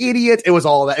me an idiot. It was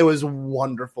all that. It was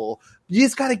wonderful. You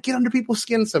just got to get under people's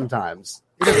skin sometimes.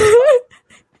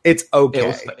 It's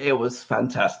okay. It was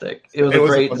fantastic. It was a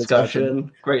great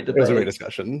discussion. Great debate. It was a great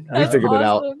discussion. We figured it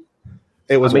out.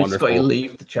 It was wonderful. Scotty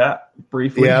leave the chat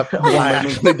briefly. Yeah, I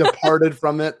actually departed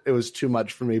from it. It was too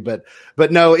much for me, but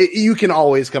no, you can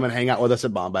always come and hang out with us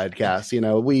at Bombadcast. You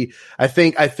know, I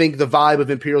think the vibe of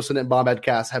Imperial Senate and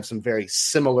Bombadcast have some very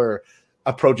similar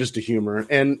approaches to humor,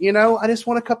 and you know, I just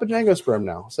want a cup of Django sperm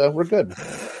now, so we're good.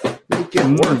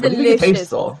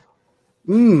 Delicious.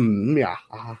 Yeah.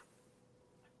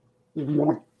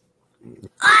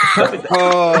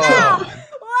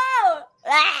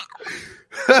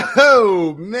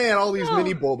 Oh man, all these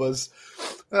mini bulbas.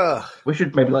 We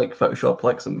should maybe like Photoshop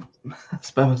like some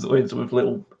spermatozoids with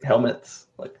little helmets.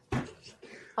 Like,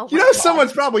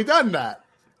 someone's probably done that.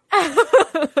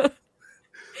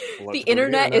 The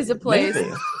internet is a place.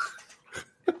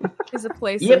 Is a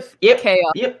place of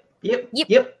chaos.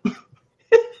 Yep.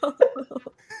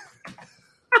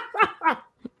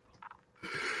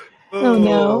 Oh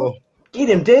no! Get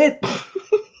him dead.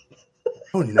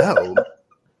 Oh no!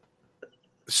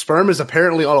 Sperm is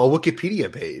apparently on a Wikipedia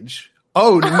page.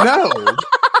 Oh no!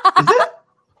 Is it?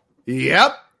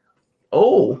 Yep.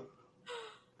 Oh.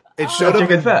 It showed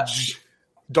up in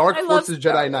Dark Forces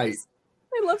Jedi Knight.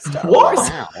 I love Star Wars.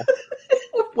 Wow.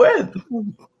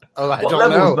 When? Oh, I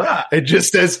don't know. It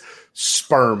just says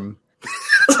sperm.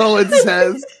 That's all it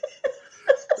says.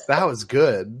 That was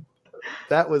good.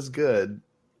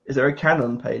 Is there a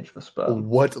canon page for sperm?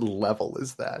 What level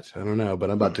is that? I don't know, but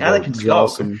I'm about to Anakin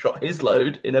Skywalker shot his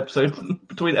load in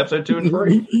between episode 2 and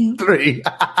 3. 3.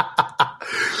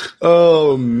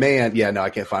 Oh man, yeah, no, I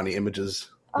can't find any images.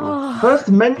 Oh. First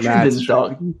mentioned in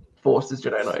Dark Forces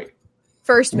Jedi Knight.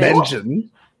 First mentioned.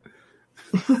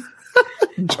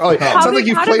 Charlie, sounds like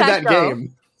you played that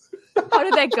game. How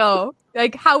did that go?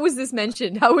 Like, how was this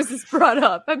mentioned? How was this brought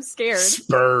up? I'm scared.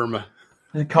 Sperm.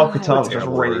 Carl Katar's just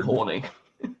really horny.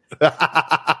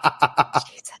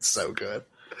 So good.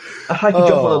 How you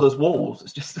jump on those walls?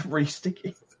 It's just really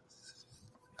sticky.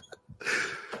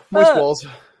 Moist walls.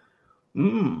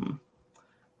 Did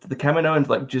the camera know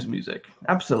into like jizz music?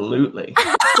 Absolutely.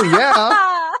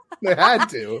 Yeah, they had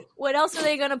to. What else are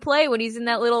they going to play when he's in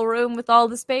that little room with all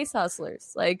the space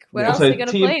hustlers? Like, what else are they going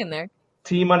to play in there?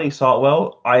 T Money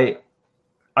Sartwell, I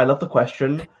love the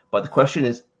question, but the question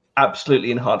is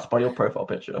absolutely enhanced by your profile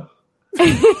picture.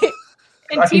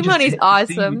 And T Money's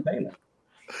awesome.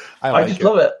 I just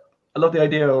love it. I love the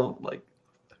idea of like,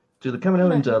 do the camera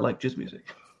know into like jizz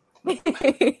music?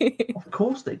 Of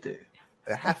course they do.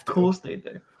 Of course they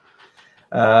do.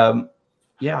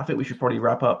 Yeah, I think we should probably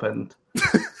wrap up and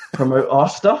promote our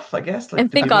stuff, I guess. Like,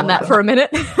 and think on that for a minute.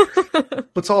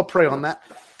 Let's all pray on that.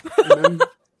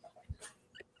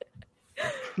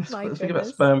 Let's think about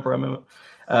sperm for a moment.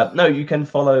 No, you can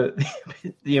follow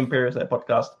the Imperial Senate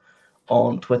podcast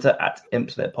on Twitter at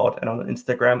ImpSenatPod and on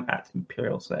Instagram at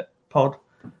ImperialSenatPod.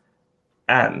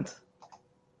 And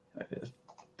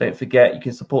don't forget, you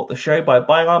can support the show by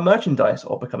buying our merchandise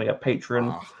or becoming a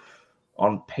patron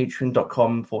on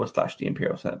patreon.com/the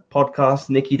Imperial Senate podcast.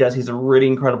 Nikki does his really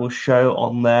incredible show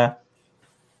on there,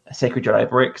 Sacred Jedi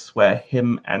Bricks, where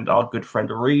him and our good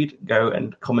friend Reed go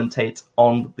and commentate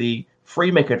on the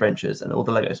Freemaker Adventures and all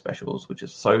the LEGO specials, which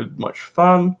is so much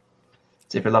fun.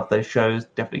 So if you love those shows,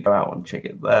 definitely go out and check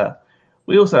it there.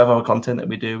 We also have our content that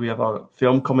we do. We have our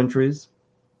film commentaries,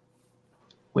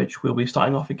 which we'll be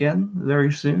starting off again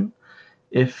very soon.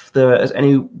 If there is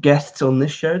any guests on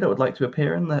this show that would like to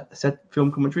appear in the said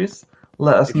film commentaries,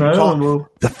 let us know. And we'll...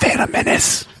 The Phantom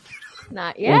Menace.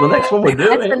 Not yet. Well, the next one we're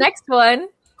doing. That's the next one.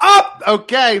 Oh,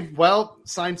 okay. Well,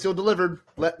 signed, sealed, delivered.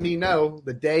 Let me know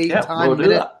the day, time,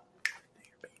 minute.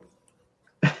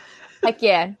 Heck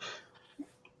yeah.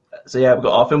 So yeah, we've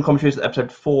got our film commentaries.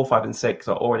 Episode 4, 5, and 6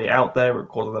 are already out there. We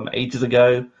recorded them ages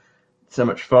ago. So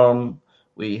much fun.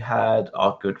 We had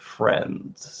our good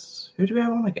friends. Who do we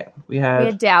have on again? We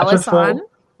had Dallas on.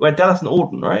 We had Dallas and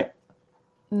Auden, right?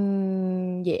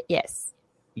 Yes.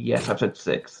 Yes, episode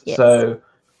 6. Yes. So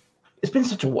it's been a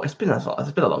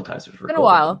long time since we recorded. It's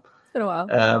been a while.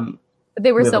 But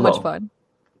they were so much fun.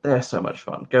 They're so much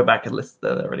fun. Go back and listen.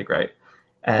 They're really great.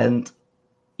 And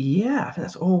yeah, I think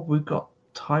that's all we've got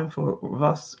time for with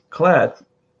us. Claire,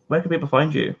 where can people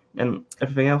find you and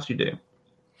everything else you do?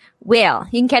 Well,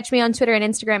 you can catch me on Twitter and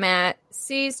Instagram at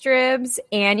cstribs,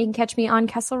 and you can catch me on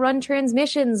Kessel Run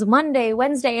Transmissions Monday,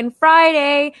 Wednesday, and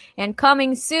Friday. And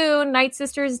coming soon, Night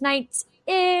Sisters Nights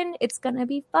In. It's gonna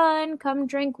be fun. Come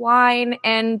drink wine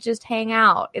and just hang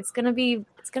out. It's gonna be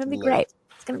great.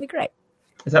 It's gonna be great.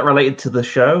 Is that related to the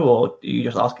show, or are you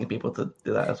just asking people to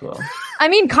do that as well? I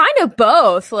mean, kind of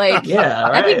both. Like, yeah,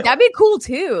 right. I mean, that'd be cool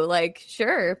too. Like,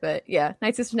 sure, but yeah,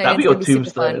 Night Sister Night is gonna be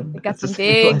super fun. We got some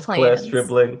big plans.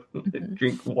 Dribbling,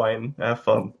 drink wine, have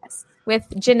fun. Yes. With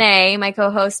Janae, my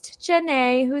co-host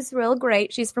Janae, who's real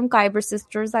great. She's from Kyber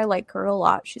Sisters. I like her a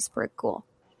lot. She's pretty cool.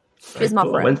 She's my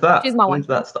friend. When's that? She's my When's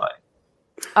that start?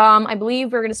 I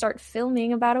believe we're going to start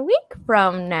filming about a week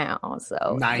from now.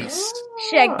 So nice.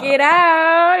 Check it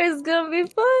out. It's going to be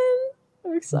fun.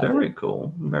 I'm excited. Very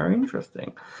cool. Very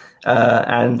interesting.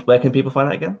 And where can people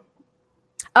find that again?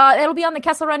 It'll be on the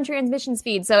Kessel Run Transmissions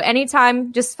feed. So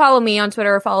anytime, just follow me on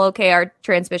Twitter or follow KR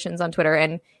Transmissions on Twitter,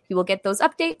 and you will get those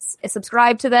updates.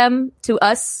 Subscribe to them, to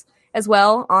us as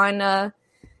well on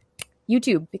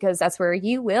YouTube, because that's where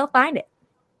you will find it.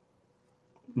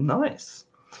 Nice.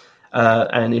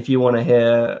 And if you want to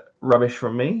hear rubbish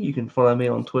from me, you can follow me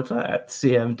on Twitter at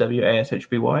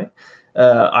CMWASHBY.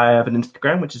 I have an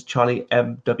Instagram, which is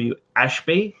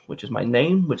CharlieMWAshby, which is my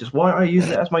name, which is why I use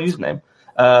it as my username.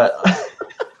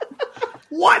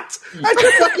 What? That's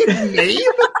your fucking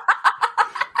name?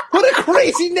 What a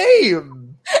crazy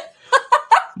name!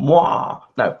 Moi.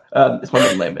 No, it's my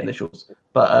middle name, initials.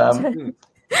 But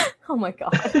oh my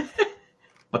god!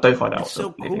 But don't find out. That's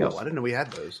so cool. Else. I didn't know we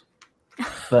had those.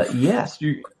 But yes,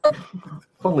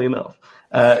 funnily enough,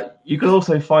 you can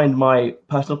also find my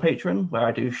personal Patreon, where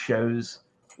I do shows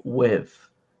with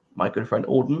my good friend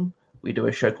Auden. We do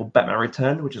a show called Batman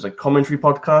Return, which is a commentary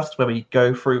podcast where we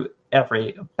go through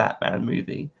every Batman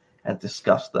movie and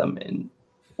discuss them in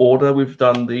order. We've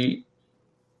done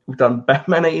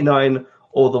Batman 89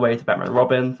 all the way to Batman and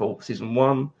Robin for season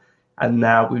 1, and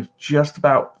now we've just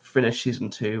about finished season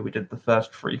 2. We did the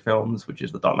first 3 films, which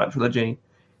is the Dark Knight trilogy.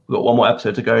 We've got one more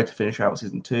episode to go to finish out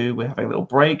season 2. We're having a little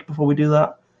break before we do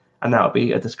that, and that'll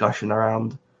be a discussion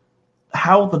around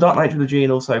how the Dark Knight trilogy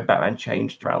and also Batman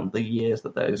changed around the years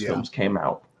that those films came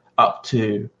out, up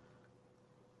to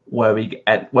where we're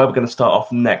going to start off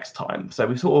next time. So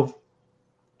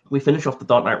we finish off the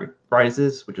Dark Knight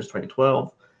Rises, which was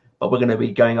 2012, but we're going to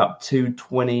be going up to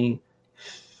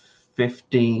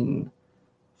 2015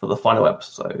 for the final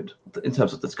episode in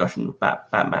terms of discussion of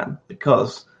Batman,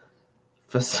 because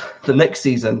for the next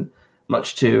season,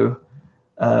 much to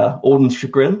Auden's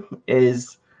chagrin,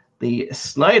 is the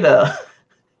Snyder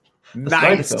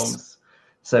films.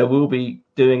 So we'll be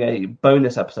doing a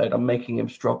bonus episode. I'm making him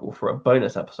struggle for a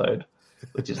bonus episode,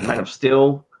 which is Man of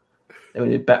Steel. Then we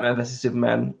do Batman vs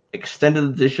Superman Extended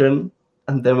Edition,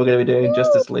 and then we're going to be doing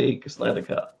Justice League Snyder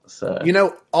Cut. So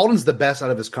Alden's the best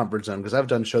out of his comfort zone, because I've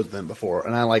done shows with him before,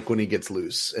 and I like when he gets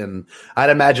loose. And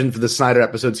I'd imagine for the Snyder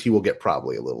episodes, he will get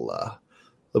probably a little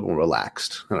more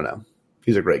relaxed. I don't know.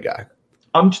 He's a great guy.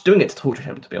 I'm just doing it to torture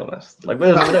him, to be honest. Like,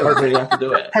 we don't really have to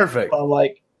do it. Perfect. But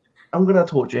I'm going to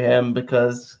torture him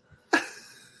because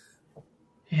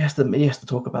he has to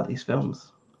talk about these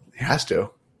films. He has to.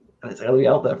 And it's going to be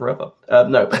out there forever.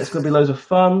 No, but it's going to be loads of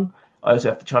fun. I also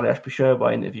have the Charlie Ashby Show, where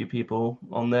I interview people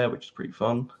on there, which is pretty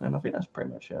fun. And I think that's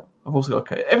pretty much it. I've also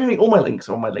got everything. All my links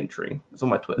are on my link tree. It's on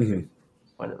my Twitter. Mm-hmm.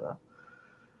 Find it there.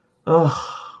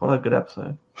 Oh, what a good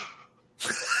episode.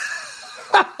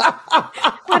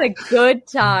 What a good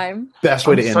time. Best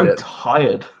way to end it. I'm so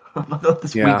tired.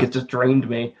 This week has just drained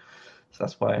me. So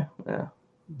that's why,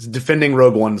 Defending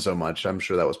Rogue One so much, I'm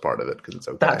sure that was part of it, because it's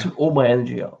okay. That took all my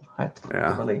energy up. I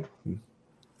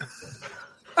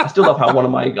still love how one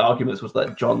of my arguments was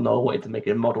that John Knoll wanted to make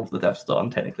a model of the Death Star, and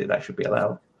technically that should be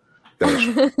allowed.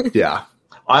 Yeah.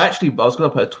 I was going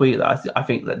to put a tweet that I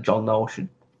think that John Knoll should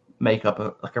make up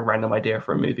a random idea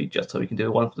for a movie just so we can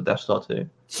do one for the Death Star too.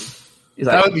 He's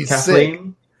like, that would be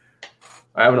Kathleen, sick.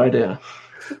 I have an idea.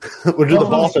 We'll do the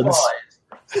Dolphins.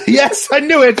 Yes, I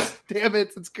knew it. Damn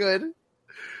it, it's good.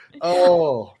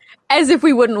 Oh, as if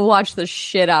we wouldn't watch the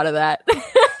shit out of that. Look at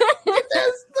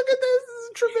this! This is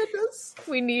tremendous.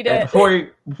 We need it. Before we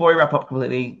wrap up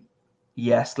completely,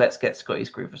 yes, let's get Scotty's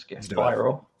Grievous gift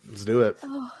viral. Let's do it.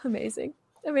 Oh, amazing,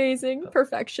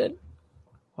 perfection.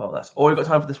 Well, that's all we've got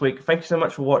time for this week. Thank you so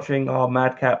much for watching our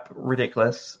madcap,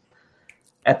 ridiculous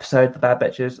episode, The Bad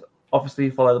Betches. Obviously,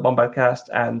 follow the Bombadcast,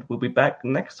 and we'll be back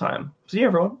next time. See you,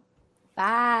 everyone.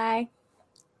 Bye.